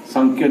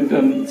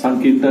 Sankirtan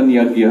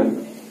yajna,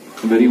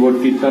 the very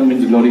word Kirtan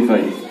means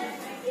glorify,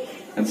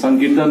 and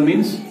Sankirtan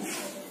means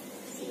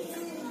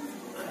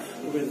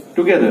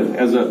together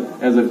as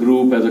a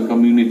group, as a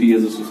community,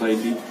 as a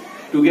society.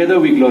 Together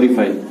we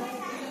glorify.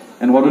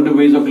 And what are the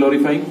ways of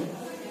glorifying?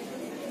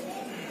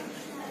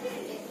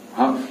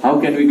 How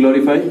can we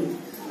glorify?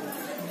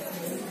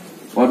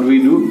 What do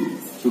we do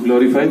to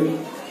glorify?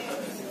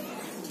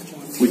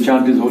 We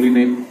chant His holy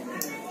name.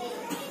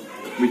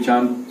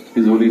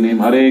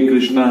 Hare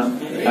Krishna,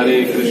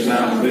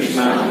 Krishna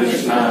Krishna,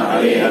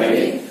 Hare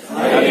Hare,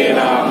 Hare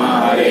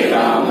Rama,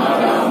 Rama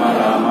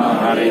Rama,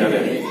 Hare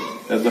Hare.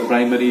 That's the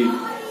primary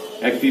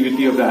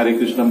activity of the Hare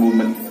Krishna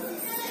movement.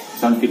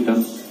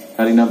 Sankirtan,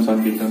 Harinam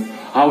Sankirtan.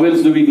 How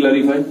else do we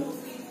glorify?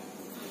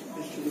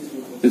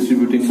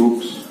 Distributing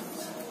books,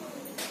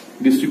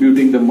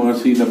 distributing the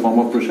mercy in the form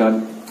of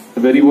prasad.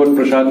 The very word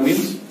prasad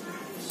means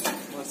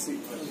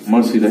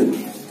mercy, right?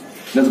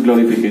 That's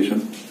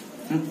glorification.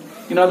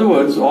 In other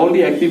words, all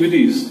the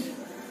activities,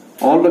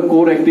 all the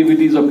core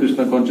activities of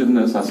Krishna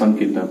consciousness are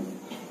Sankirtan.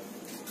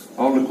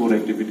 All the core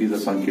activities are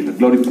Sankirtan,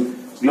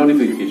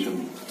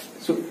 glorification.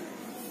 So,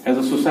 as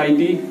a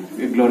society,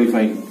 we are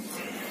glorifying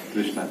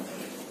Krishna.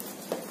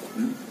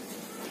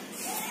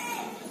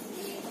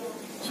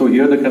 So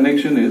here the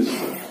connection is,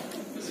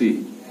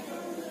 see,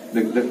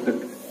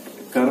 the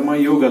karma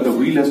yoga, the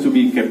wheel has to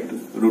be kept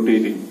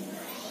rotating.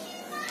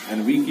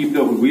 And we keep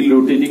the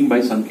wheel rotating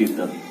by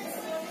Sankirtan.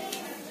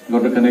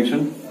 Got the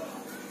connection?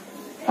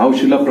 How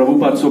Srila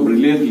Prabhupada so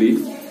brilliantly,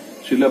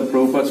 Srila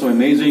Prabhupada so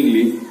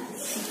amazingly,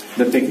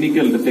 the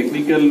technical,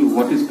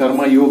 what is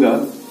karma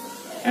yoga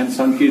and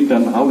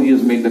Sankirtan, how he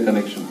has made the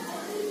connection.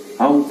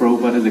 How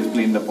Prabhupada has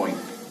explained the point.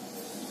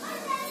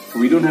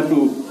 We don't have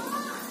to,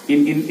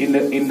 in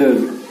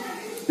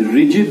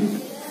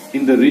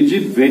the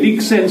rigid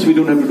Vedic sense, we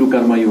don't have to do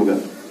karma yoga.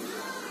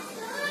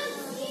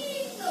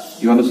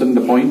 You understand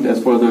the point?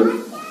 As for the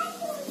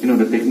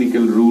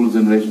technical rules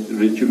and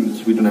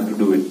rituals, we don't have to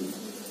do it.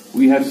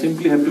 We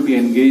simply have to be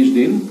engaged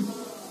in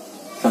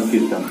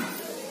Sankirtan.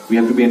 We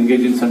have to be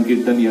engaged in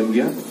Sankirtan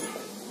Yajna.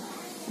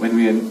 When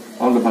we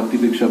have all the Bhakti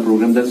Diksha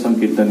program, that's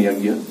Sankirtan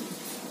Yajna.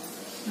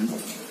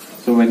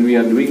 So when we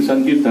are doing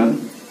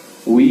Sankirtan,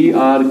 we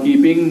are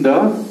keeping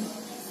the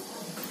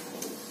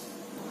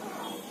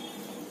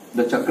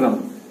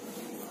chakram,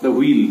 the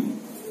wheel.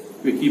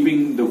 We are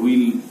keeping the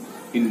wheel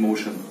in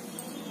motion.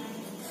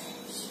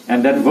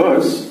 And that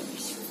verse,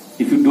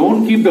 if you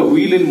don't keep the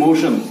wheel in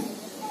motion,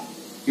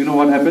 you know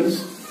what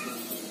happens?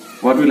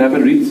 What will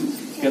happen?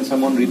 Can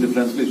someone read the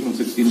translation of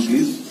 16,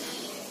 please?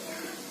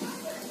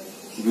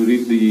 If you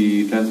read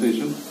the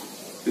translation,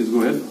 please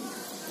go ahead.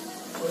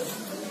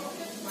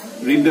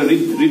 Read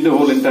the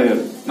whole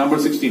entire number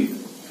 16.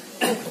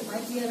 My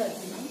dear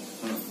Arjuna,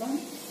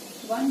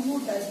 one who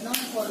does not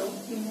follow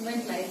in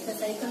human life the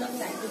cycle of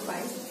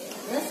sacrifice,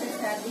 thus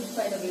established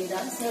by the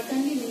Vedas,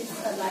 certainly lives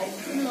a life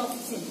full of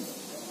sins.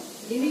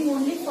 Living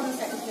only for the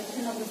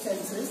satisfaction of the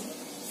senses,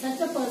 such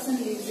a person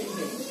lives in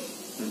vain.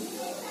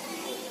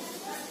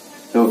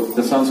 So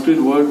the Sanskrit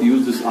word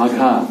used is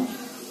agha.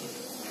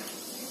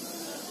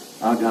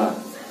 Agha.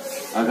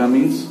 Agha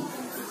means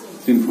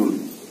sinful.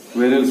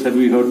 Where else have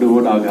we heard the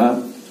word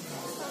agha?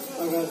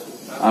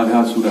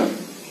 Aghasura.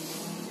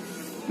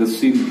 The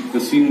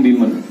sin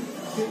demon.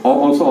 Or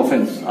also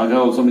offense. Agha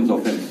also means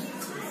offense.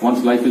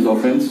 One's life is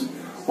offense.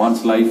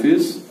 One's life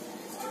is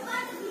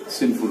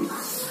sinful.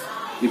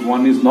 If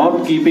one is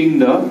not keeping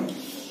the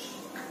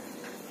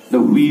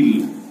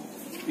wheel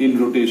in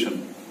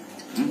rotation,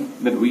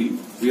 that wheel,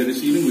 we are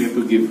receiving, we have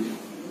to give.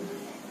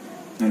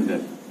 Like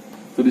that.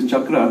 So this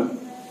chakra,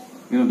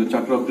 the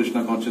chakra of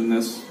Krishna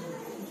consciousness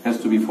has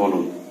to be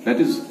followed. That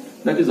is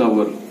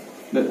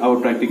our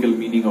practical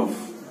meaning of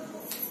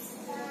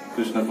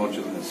Krishna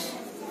consciousness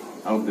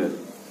out there.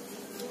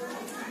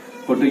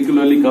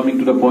 Particularly coming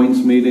to the points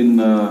made in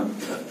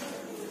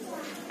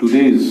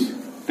today's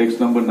text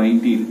number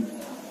 19.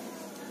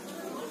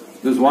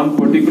 There's one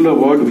particular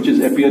word which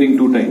is appearing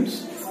 2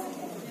 times.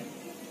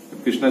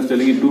 If Krishna is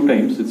telling it 2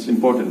 times, it's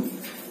important.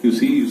 You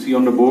see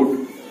on the board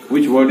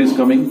which word is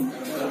coming.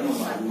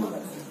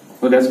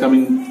 So that's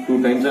coming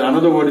 2 times. And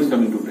another word is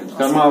coming 2 times.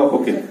 Karma,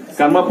 okay.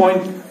 Karma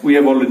point, we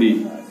have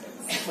already.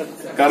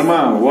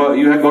 Karma,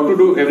 you have got to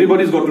do,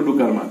 everybody's got to do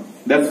karma.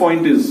 That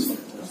point is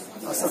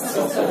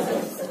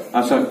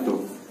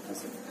asakto.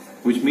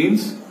 Which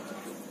means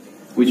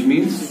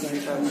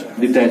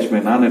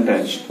detachment,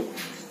 unattached.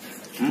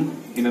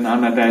 In an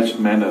unattached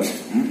manner.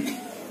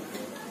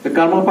 The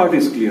karma part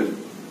is clear.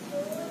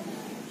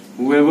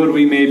 Whoever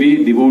we may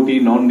be, devotee,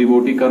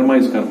 non-devotee, karma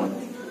is karma.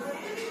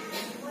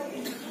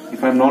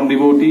 If I'm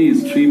non-devotee,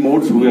 it's 3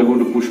 modes who are going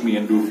to push me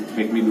and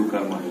make me do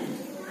karma.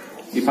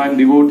 If I'm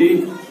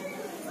devotee,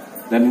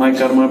 then my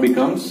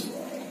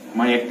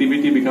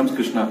activity becomes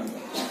Krishna.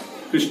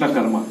 Krishna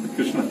karma.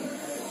 Krishna.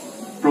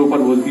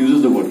 Prabhupada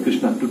uses the word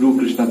Krishna, to do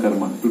Krishna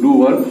karma, to do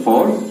work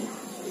for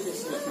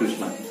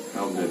Krishna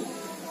out there.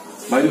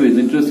 By the way, it's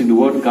interesting, the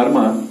word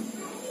karma,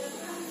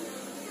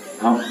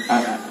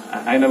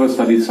 I never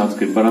studied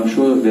Sanskrit, but I'm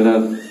sure there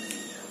are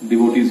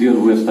devotees here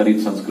who have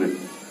studied Sanskrit.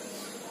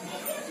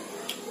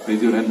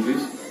 Raise your hand,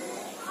 please.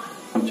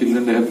 Some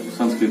children, they have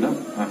Sanskrit,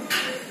 huh?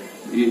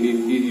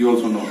 You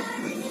also know.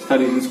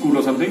 Studied in school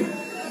or something?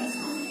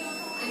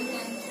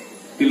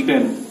 Till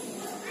 10.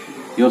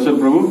 Yourself,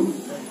 Prabhu?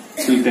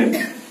 Till 10.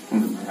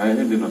 I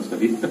did not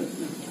study.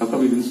 How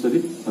come you didn't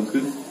study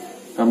Sanskrit?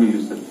 Tamil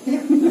you study.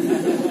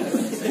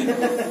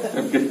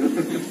 Okay.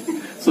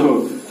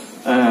 So,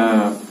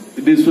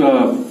 this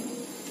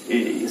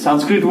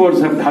Sanskrit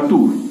words have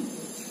dhatu.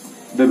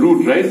 The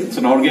root, right? It's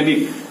an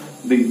organic.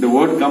 The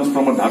word comes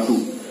from a dhatu.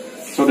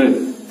 So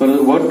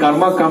the word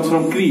karma comes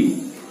from kri.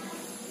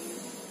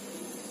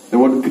 The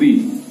word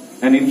kri.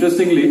 And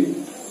interestingly,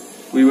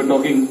 we were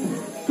talking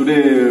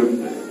today,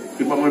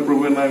 Kripamay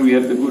Prabhu and I, we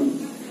had a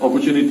good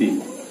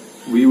opportunity.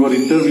 We were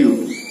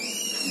interviewed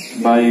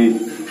by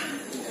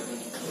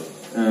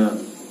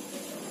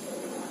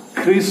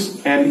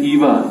Chris and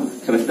Eva.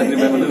 Krsna,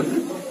 remember?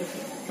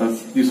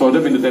 You saw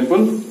them in the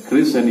temple,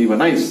 Chris and Eva.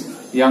 Nice.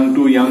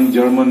 Two young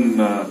German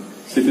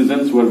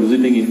citizens who were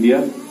visiting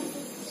India,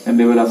 and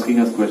they were asking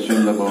us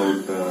questions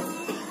about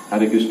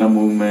Hare Krishna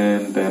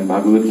movement and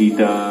Bhagavad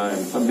Gita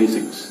and some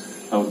basics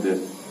out there.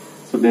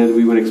 So there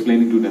we were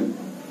explaining to them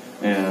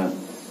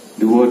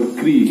the word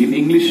create. In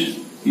English,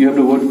 you have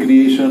the word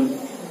creation.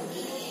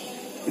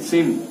 It's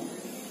same.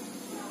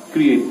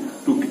 Create.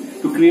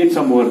 To create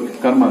some work,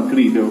 karma,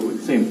 create,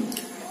 same.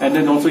 And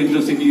then also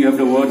interestingly, you have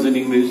the words in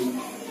English,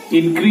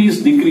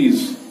 increase,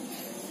 decrease.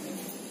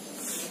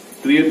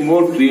 Create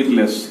more, create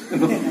less.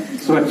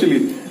 So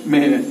actually,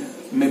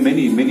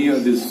 many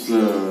of these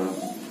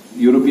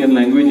European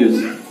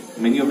languages,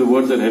 many of the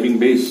words are having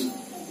base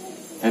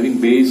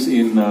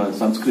in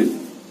Sanskrit.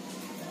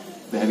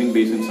 They're having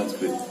base in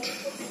Sanskrit.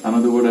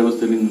 Another word I was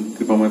telling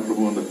Kripamay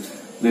Prabhu,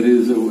 there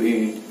is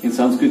in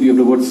Sanskrit you have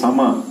the word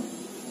sama,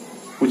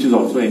 which is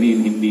also any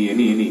in Hindi,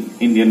 any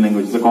Indian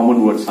language. It's a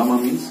common word. Sama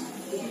means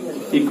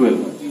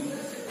equal.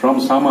 From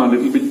sama,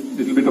 little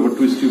bit of a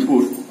twist you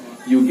put,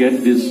 you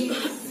get this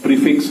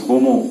prefix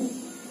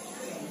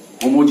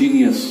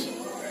homogeneous.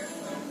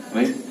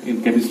 Right?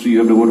 In chemistry you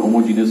have the word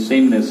homogeneous,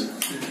 sameness.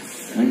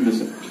 Right?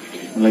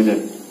 Like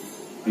that.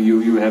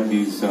 You have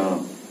these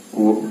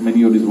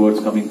many of these words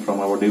coming from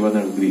our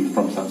Devanagari Greek,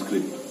 from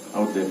Sanskrit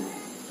out there.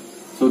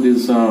 So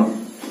this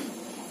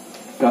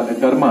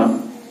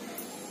karma,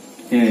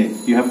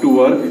 you have to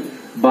work,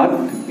 but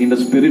in the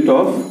spirit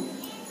of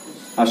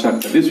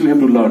asaktah. This we have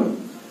to learn.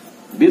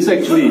 This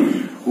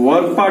actually,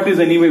 work part is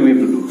anyway we have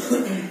to do.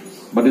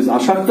 But this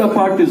asaktah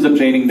part is the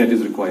training that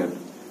is required.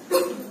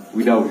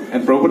 Without,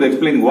 and Prabhupada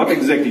explained what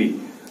exactly.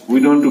 We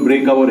don't have to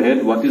break our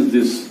head. What is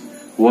this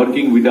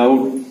working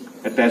without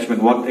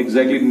attachment? What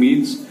exactly it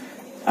means?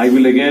 I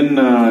will again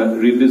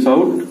read this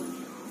out.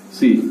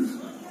 See.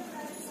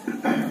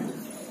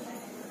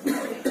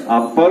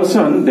 A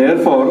person,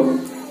 therefore,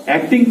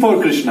 acting for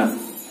Krishna.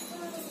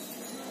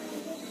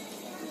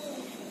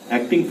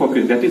 Acting for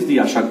Krishna, that is the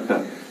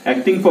asaktah.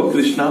 Acting for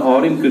Krishna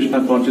or in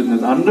Krishna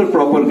consciousness under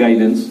proper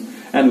guidance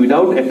and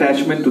without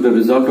attachment to the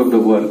result of the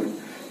work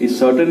is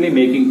certainly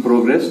making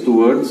progress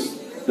towards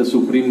the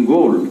supreme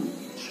goal.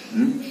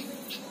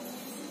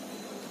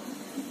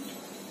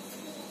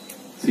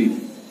 See,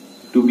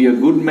 to be a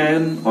good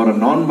man or a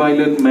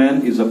non-violent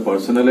man is a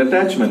personal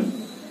attachment.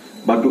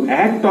 But to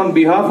act on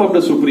behalf of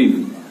the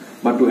Supreme,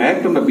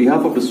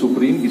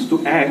 is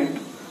to act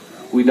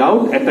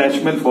without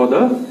attachment for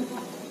the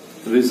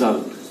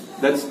result.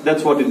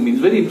 That's what it means.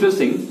 Very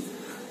interesting.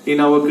 In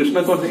our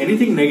Krishna consciousness,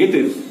 anything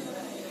negative,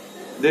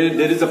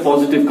 there is a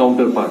positive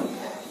counterpart.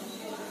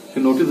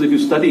 You notice if you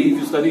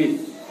study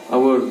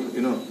our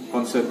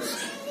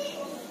concepts,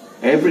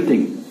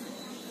 everything.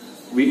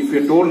 If we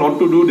are told not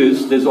to do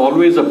this, there's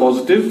always a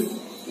positive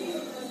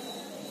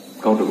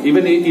counterpart.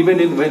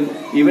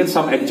 Even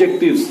some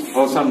adjectives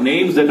or some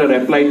names that are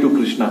applied to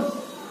Krishna.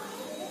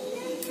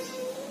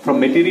 From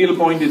material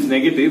point is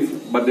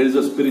negative, but there is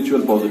a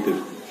spiritual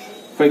positive.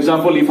 For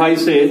example, if I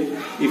say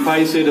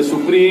the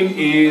Supreme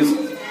is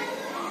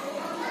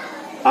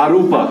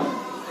Arupa,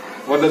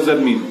 what does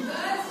that mean?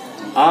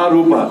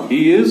 Arupa,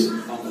 he is.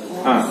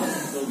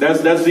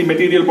 That's the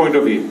material point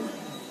of view.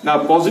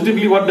 Now,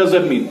 positively, what does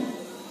that mean?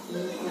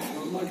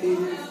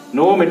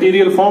 No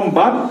material form,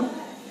 but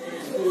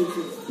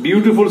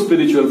beautiful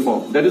spiritual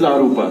form. That is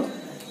Arupa.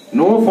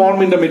 No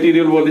form in the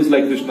material world is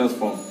like Krishna's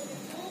form.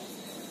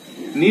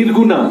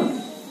 Nirguna.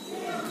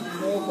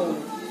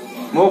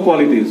 No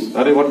qualities.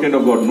 Are what kind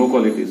of God? No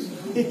qualities.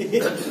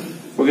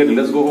 Forget it.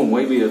 Let's go home.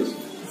 Why we are?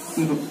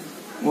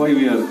 Why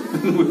we are?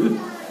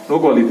 No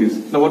qualities.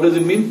 Now what does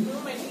it mean?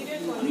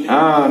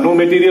 No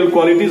material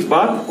qualities,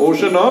 but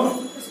ocean of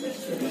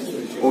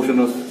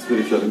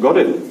spirituality. Got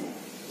it?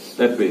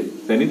 That way.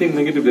 Anything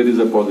negative, there is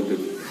a positive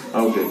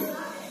out there.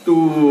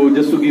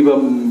 Just to give a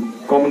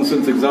common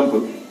sense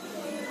example,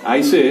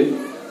 I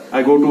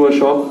go to a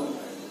shop,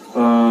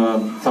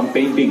 some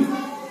painting.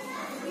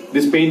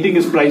 This painting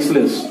is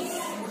priceless.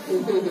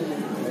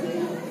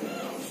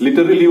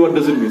 Literally, what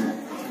does it mean?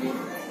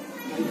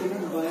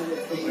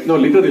 No,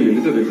 literally.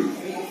 No.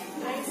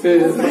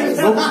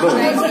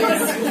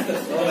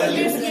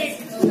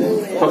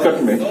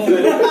 Fakat mein.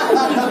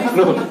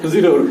 No,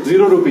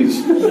 0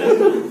 rupees.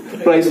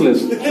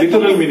 Priceless.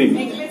 Literal meaning.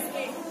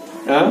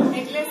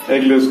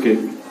 Eggless cake.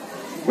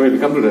 Wait,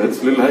 come to that.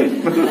 It's a little high.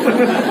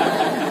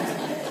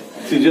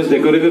 She just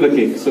decorated the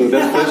cake, so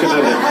that's fresh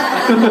enough.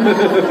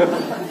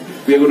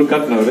 We are going to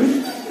cut now, right?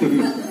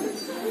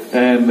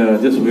 And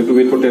just we have to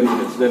wait for 10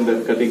 minutes, then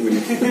the cutting will.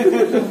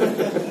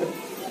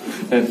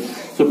 And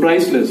so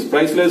priceless.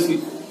 Priceless,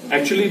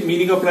 actually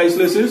meaning of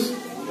priceless is? You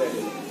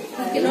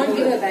cannot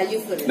give a value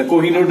for it. The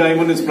Kohinoor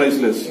diamond is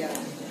priceless. Yeah.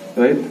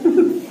 Right?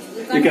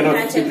 You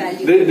cannot.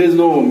 There is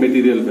no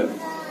material value.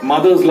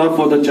 Mother's love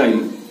for the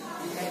child.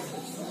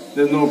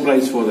 There's no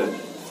price for that.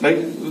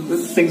 Right?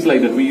 Things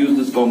like that. We use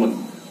this common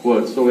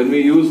word. So when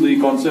we use the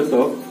concept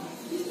of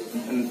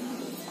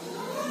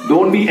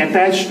don't be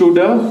attached to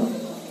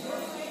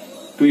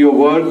your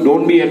work,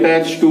 don't be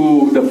attached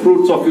to the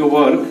fruits of your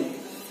work,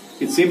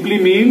 it simply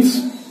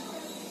means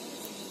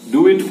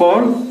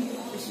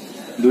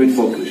it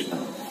for Krishna.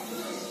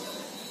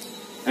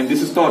 And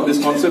this is taught,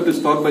 this concept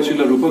is taught by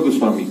Srila Rupa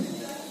Goswami.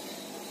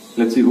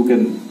 Let's see who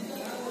can,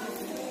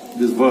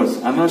 this verse,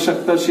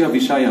 anashaktasya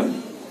vishayam,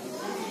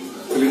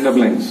 fill in the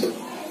blanks.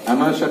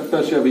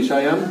 Anashaktasya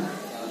vishayam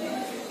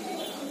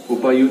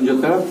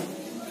upayunjata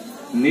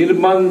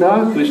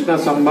nirbandha Krishna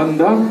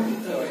sambandha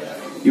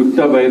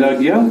yukta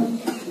vairagya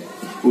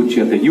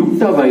uchyate.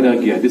 Yukta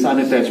vairagya, this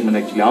unattachment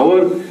actually.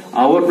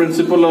 Our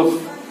principle of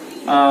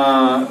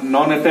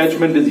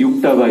non-attachment is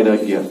yukta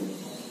vairagya.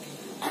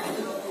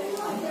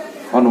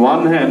 On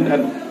one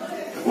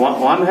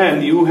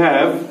hand you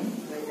have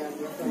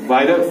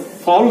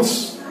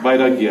false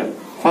vairagya,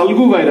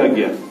 falgu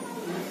vairagya.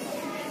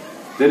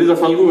 There is a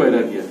falgu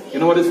vairagya. You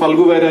know what is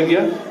falgu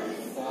vairagya?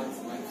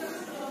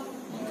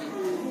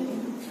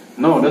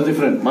 No, that's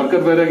different.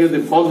 Markat vairagya is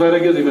the false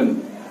vairagya is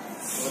even.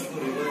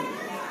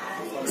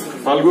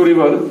 Falgu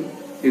river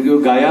is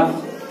your Gaya.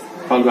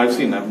 Falgu,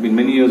 I've been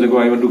many years ago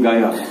I went to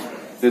Gaya.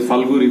 There's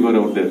Falgu river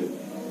out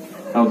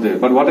there.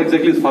 But what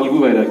exactly is falgu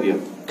vairagya?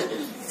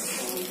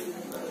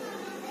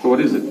 So what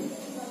is it?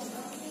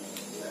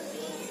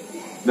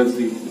 That's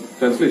the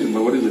translation,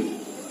 but what is it?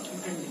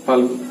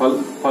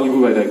 Falgu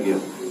vairagya.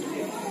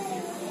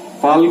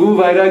 Falgu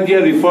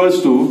vairagya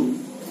refers to,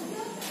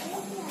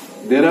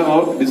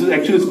 this is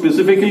actually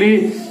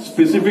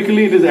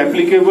specifically it is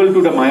applicable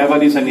to the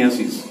Mayavadi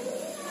sannyasis.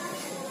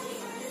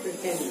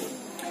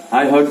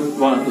 I heard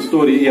one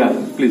story, yeah,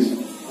 please.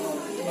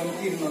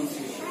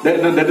 That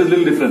is a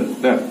little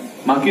different.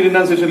 Monkey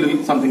renunciation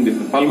is something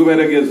different. Falgu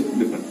vairagya is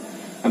different.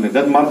 And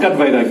that's Markat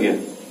vairagya.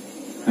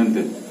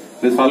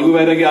 This Falgu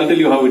vairagya, I'll tell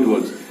you how it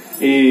works.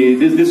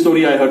 This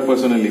story I heard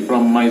personally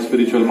from my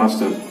spiritual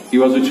master. He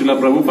was with Srila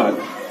Prabhupada.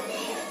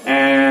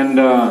 And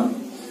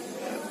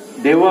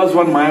there was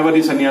one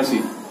Mayavadi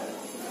sannyasi.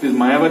 This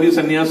Mayavadi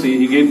sannyasi,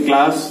 he gave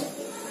class.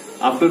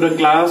 After the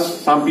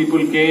class, some people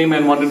came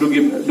and wanted to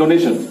give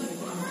donation.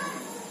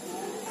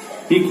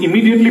 He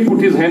immediately put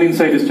his hand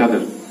inside his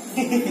chadar.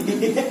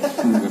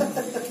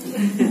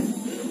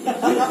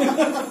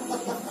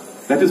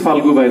 That is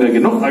Falgu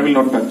vairagya. No, I will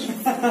not touch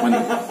money.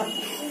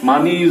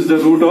 Money is the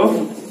root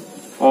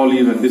of all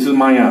evil. This is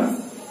Maya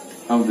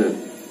out there.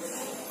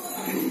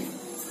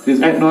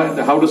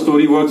 How the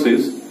story works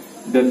is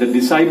that the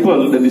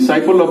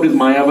disciple of this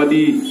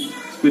Mayavadi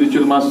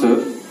spiritual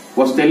master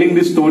was telling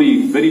this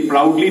story very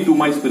proudly to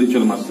my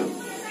spiritual master.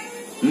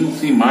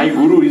 See, my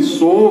guru is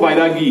so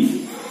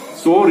vairagi,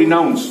 so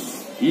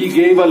renounced. He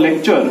gave a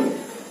lecture,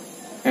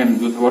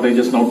 and what I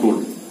just now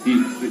told, he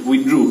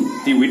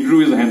withdrew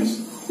his hands.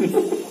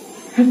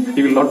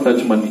 He will not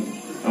touch money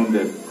out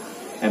there.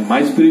 And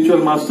my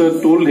spiritual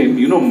master told him,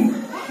 you know,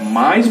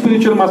 my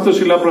spiritual master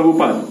Srila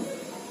Prabhupada,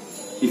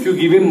 if you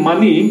give him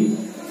money,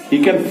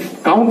 he can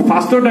count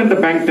faster than the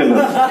bank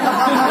teller.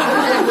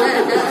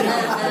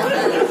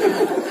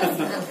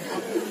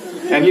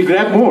 And he'll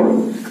grab more.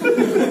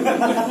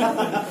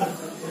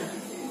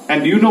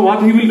 And do you know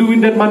what he will do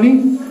with that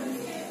money?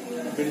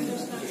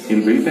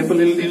 He'll build temple,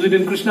 he'll use it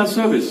in Krishna's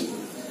service.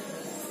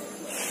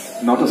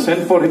 Not a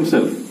cent for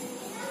himself.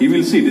 He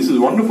will see, this is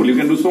wonderful, you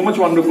can do so much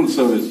wonderful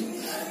service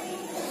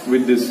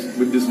with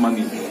this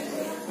money.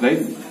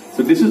 Right?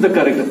 So this is the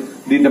character.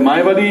 The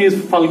Mayavadi is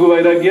Falgu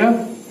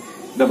vairagya.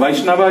 The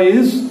Vaishnava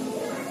is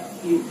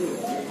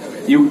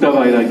Yukta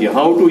vairagya.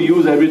 How to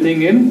use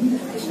everything in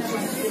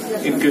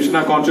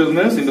Krishna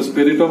consciousness, in the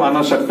spirit of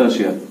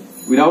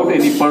anashaktasya, without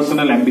any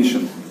personal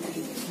ambition.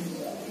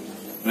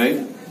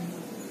 Right?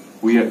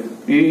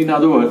 In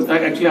other words,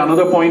 actually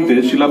another point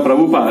is Srila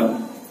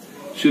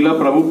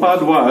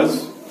Prabhupada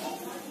was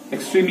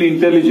extremely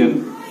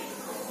intelligent.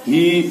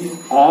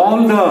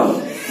 All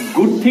the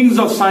good things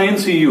of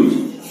science he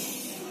used.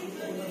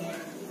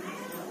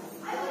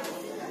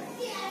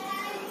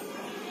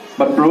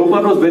 But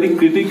Prabhupada was very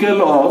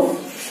critical of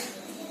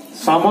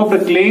some of the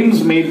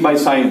claims made by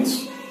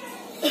science.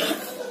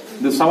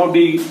 Some of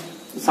the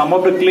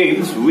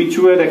claims which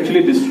were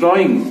actually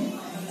destroying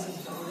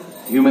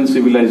human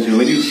civilization.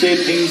 When you say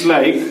things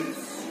like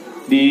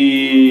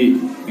the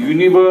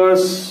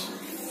universe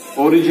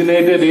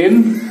originated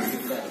in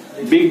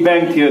Big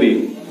Bang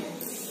theory,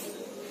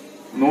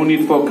 no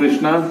need for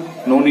Krishna,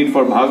 no need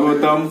for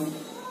Bhagavatam,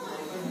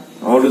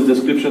 all these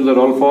descriptions are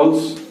all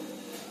false,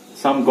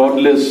 some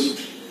godless.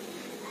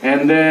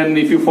 And then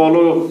if you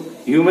follow,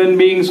 human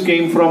beings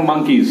came from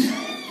monkeys.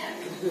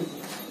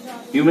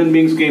 Human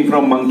beings came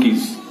from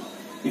monkeys.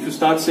 If you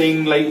start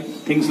saying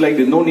things like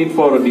there's no need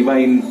for a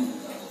divine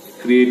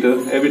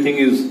creator, everything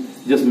is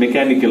just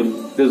mechanical.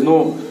 There's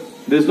no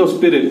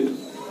spirit.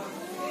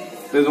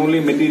 There's only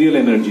material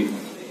energy.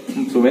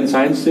 So when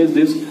science says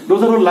this,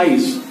 those are all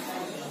lies.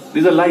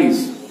 These are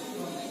lies.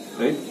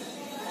 Right?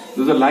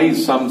 Those are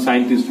lies some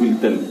scientists will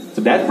tell.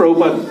 So that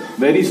Prabhupada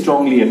very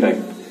strongly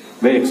attacked.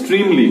 Very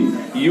extremely.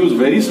 He used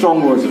very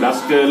strong words.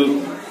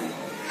 Rascal.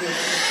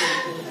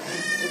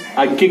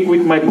 I kick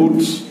with my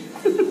boots.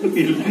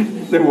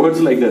 There are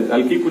words like that.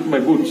 I'll kick with my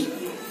boots.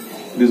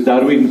 This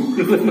Darwin.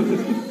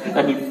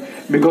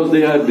 Because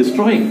they are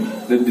destroying.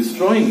 They're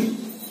destroying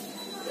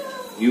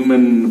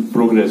human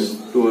progress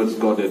towards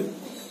Godhead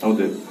out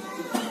there.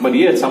 But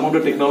yet, some of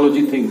the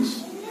technology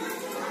things,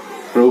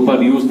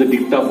 Prabhupada used the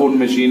dictaphone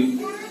machine.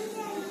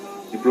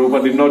 If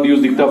Prabhupada did not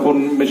use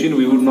dictaphone machine,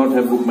 we would not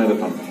have book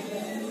marathon.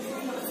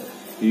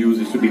 He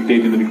used to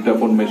dictate in the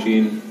dictaphone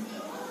machine.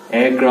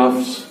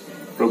 Aircrafts,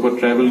 Prabhupada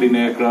traveled in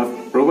aircraft.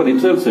 Prabhupada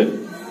himself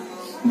said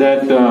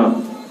that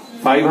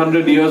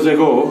 500 years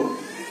ago,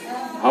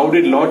 how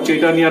did Lord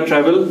Chaitanya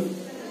travel?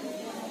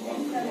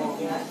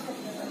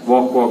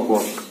 Walk, walk,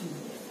 walk.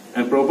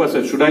 And Prabhupada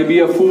said, should I be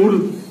a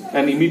fool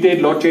and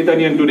imitate Lord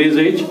Chaitanya in today's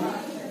age?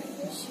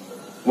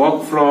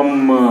 Walk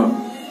from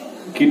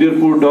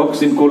Kidirpur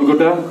docks in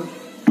Kolkata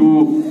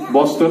to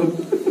Boston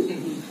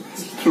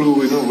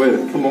through, where?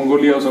 From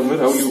Mongolia or somewhere.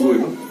 How do you go,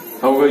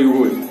 How are you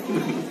going?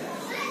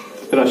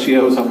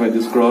 Russia or somewhere.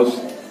 Just cross,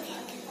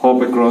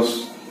 hop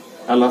across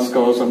Alaska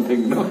or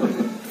something,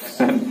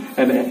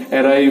 and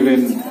arrive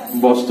in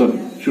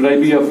Boston. Should I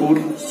be a fool?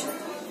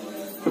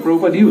 So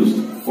Prabhupada used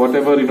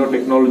whatever,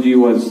 technology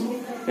was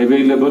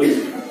available,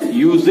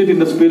 used it in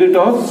the spirit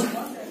of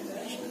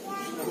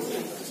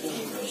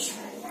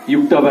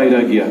Yukta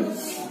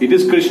Vairagya. It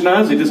is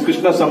Krishna's, it is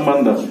Krishna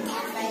Sambandha.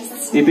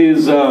 It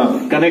is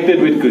connected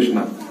with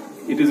Krishna.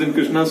 It is in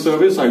Krishna's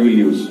service, I will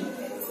use.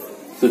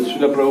 So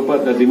Srila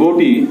Prabhupada, the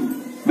devotee,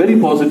 very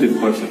positive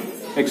person,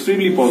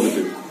 extremely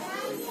positive.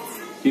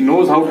 He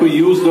knows how to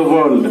use the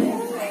world.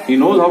 He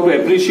knows how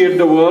to appreciate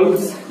the world,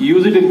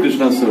 use it in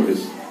Krishna's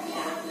service.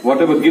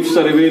 Whatever gifts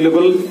are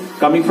available,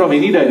 coming from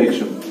any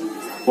direction.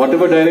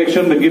 Whatever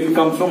direction the gift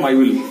comes from, I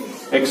will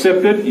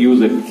accept it,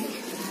 use it.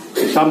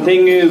 If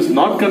something is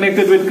not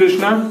connected with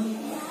Krishna,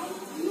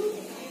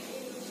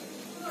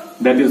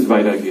 that is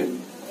Vairagya.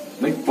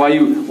 Like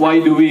why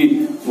do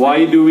we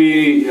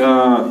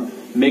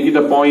make it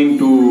a point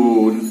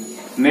to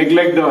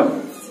neglect the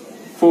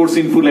 4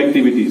 sinful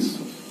activities?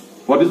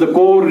 What is the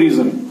core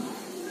reason?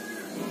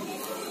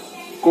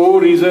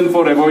 Core reason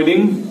for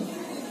avoiding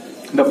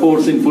the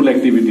 4 sinful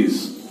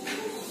activities.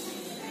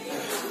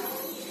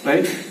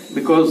 Right?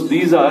 Because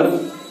these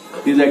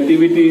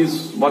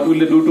activities, what will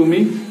they do to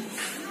me?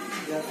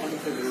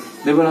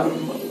 They were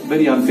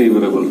very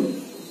unfavorable.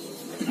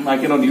 I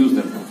cannot use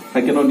them.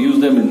 I cannot use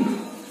them in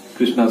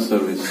Krishna's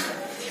service.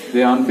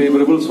 They are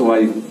unfavorable, so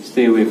I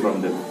stay away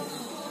from them.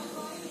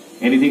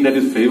 Anything that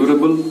is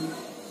favorable,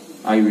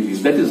 I will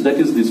use. That is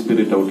the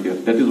spirit out here.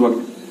 That is what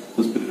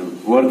the spirit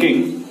is.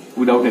 Working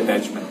without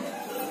attachment.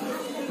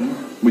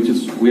 Which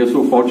is, we are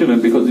so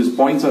fortunate because these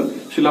points are,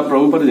 Srila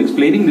Prabhupada is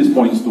explaining these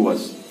points to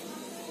us.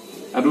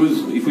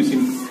 Otherwise, if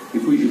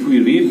we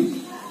read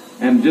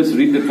and just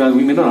read the class,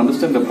 we may not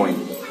understand the point.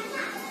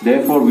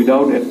 Therefore,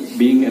 without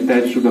being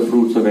attached to the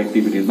fruits of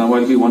activities. Now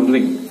I'll be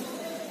wondering,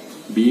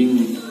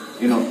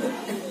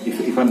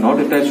 if I'm not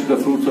attached to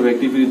the fruits of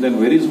activities, then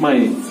where is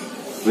my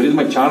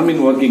charm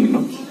in working,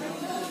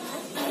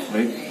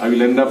 Right? I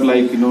will end up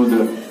like,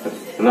 the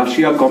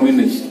Russia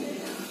communist.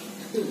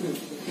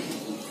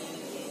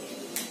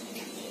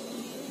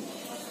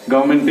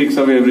 Government takes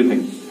away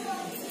everything.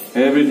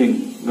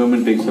 Everything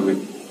government takes away.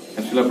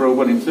 And Srila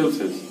Prabhupada himself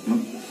says,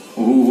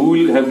 who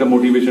will have the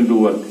motivation to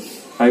work?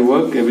 I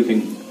work,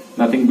 everything.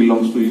 Nothing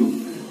belongs to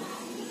you.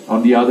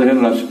 On the other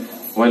hand,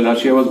 while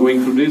Russia was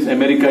going through this,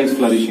 America is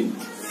flourishing.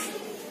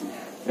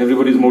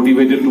 Everybody is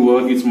motivated to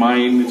work. It's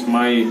mine, it's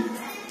my.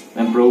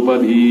 And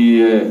Prabhupada,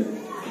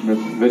 a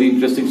very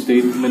interesting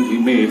statement he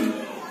made.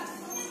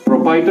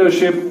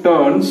 Proprietorship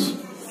turns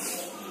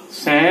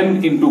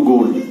sand into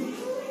gold.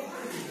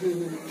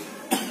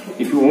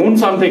 If you own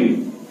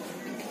something,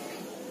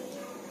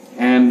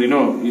 and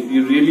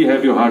you really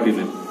have your heart in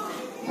it.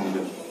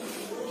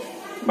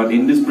 But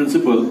in this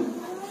principle,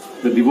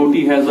 the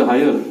devotee has a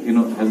higher,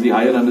 has the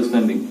higher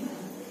understanding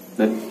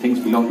that things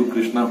belong to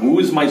Krishna. Who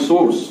is my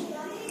source?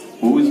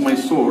 Who is my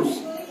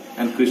source?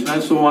 And Krishna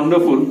is so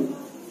wonderful.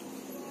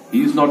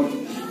 He is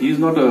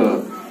not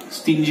a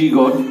stingy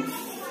God.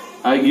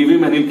 I give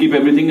him and he'll keep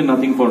everything and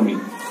nothing for me.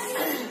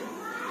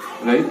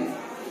 Right?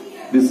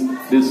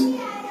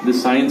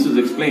 This science is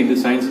explained.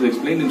 This science is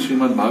explained in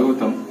Srimad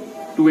Bhagavatam.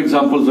 2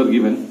 examples are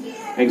given.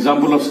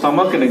 Example of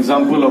stomach and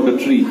example of the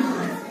tree.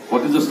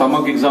 What is the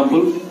stomach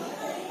example?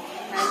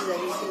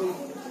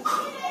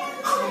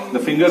 The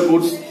finger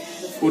puts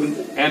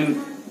and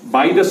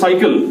by the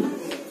cycle,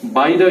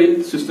 by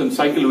the system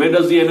cycle, where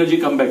does the energy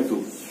come back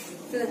to?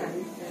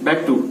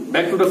 Back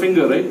to the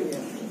finger, right?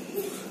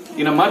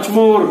 In a much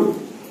more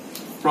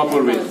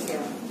proper way.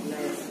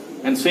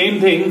 And same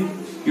thing,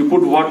 you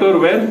put water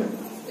where?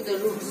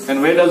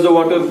 And where does the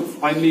water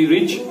finally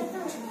reach?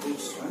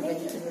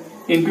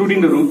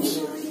 Including the roots.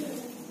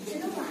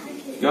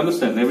 You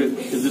understand?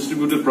 It's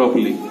distributed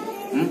properly.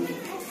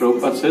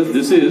 Prabhupada says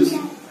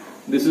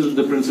this is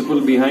the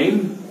principle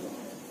behind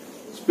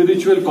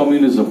spiritual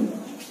communism.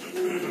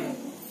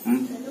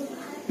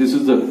 This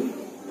is the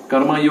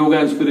karma yoga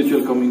and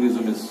spiritual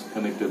communism is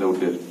connected out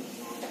there.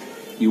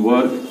 You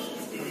work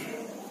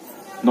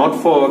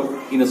not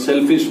in a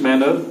selfish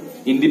manner,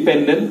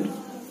 independent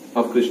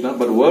of Krishna,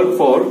 but work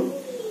for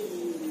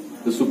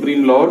the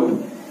Supreme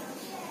Lord,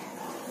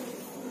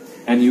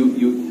 and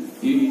you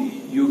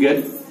you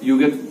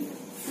get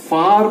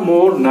far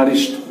more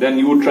nourished than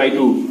you would try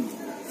to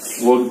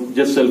work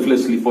just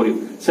selfishly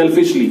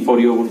for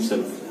your own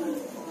self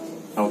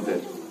out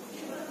there.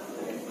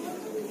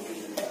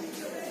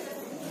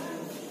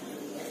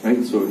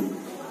 Right? So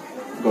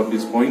got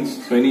these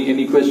points. So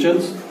any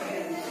questions?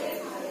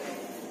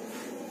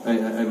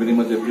 I very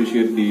much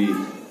appreciate the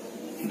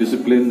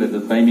discipline that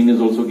the timing is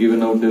also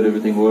given out there.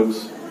 Everything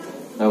works.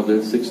 Now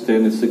the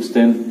 6:10 is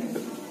 6:10.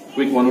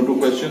 Quick 1 or 2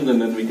 questions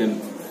and then we can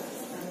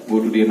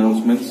go to the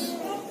announcements.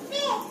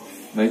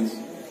 Right?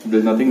 If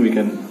there's nothing, we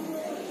can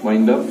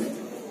wind up.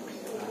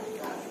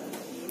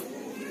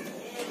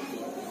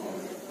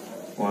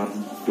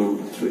 1,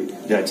 2, 3.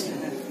 Jai.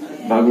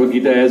 Bhagavad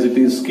Gita as it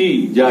is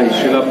ki. Jai.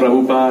 Srila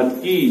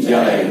Prabhupada ki.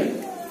 Jai.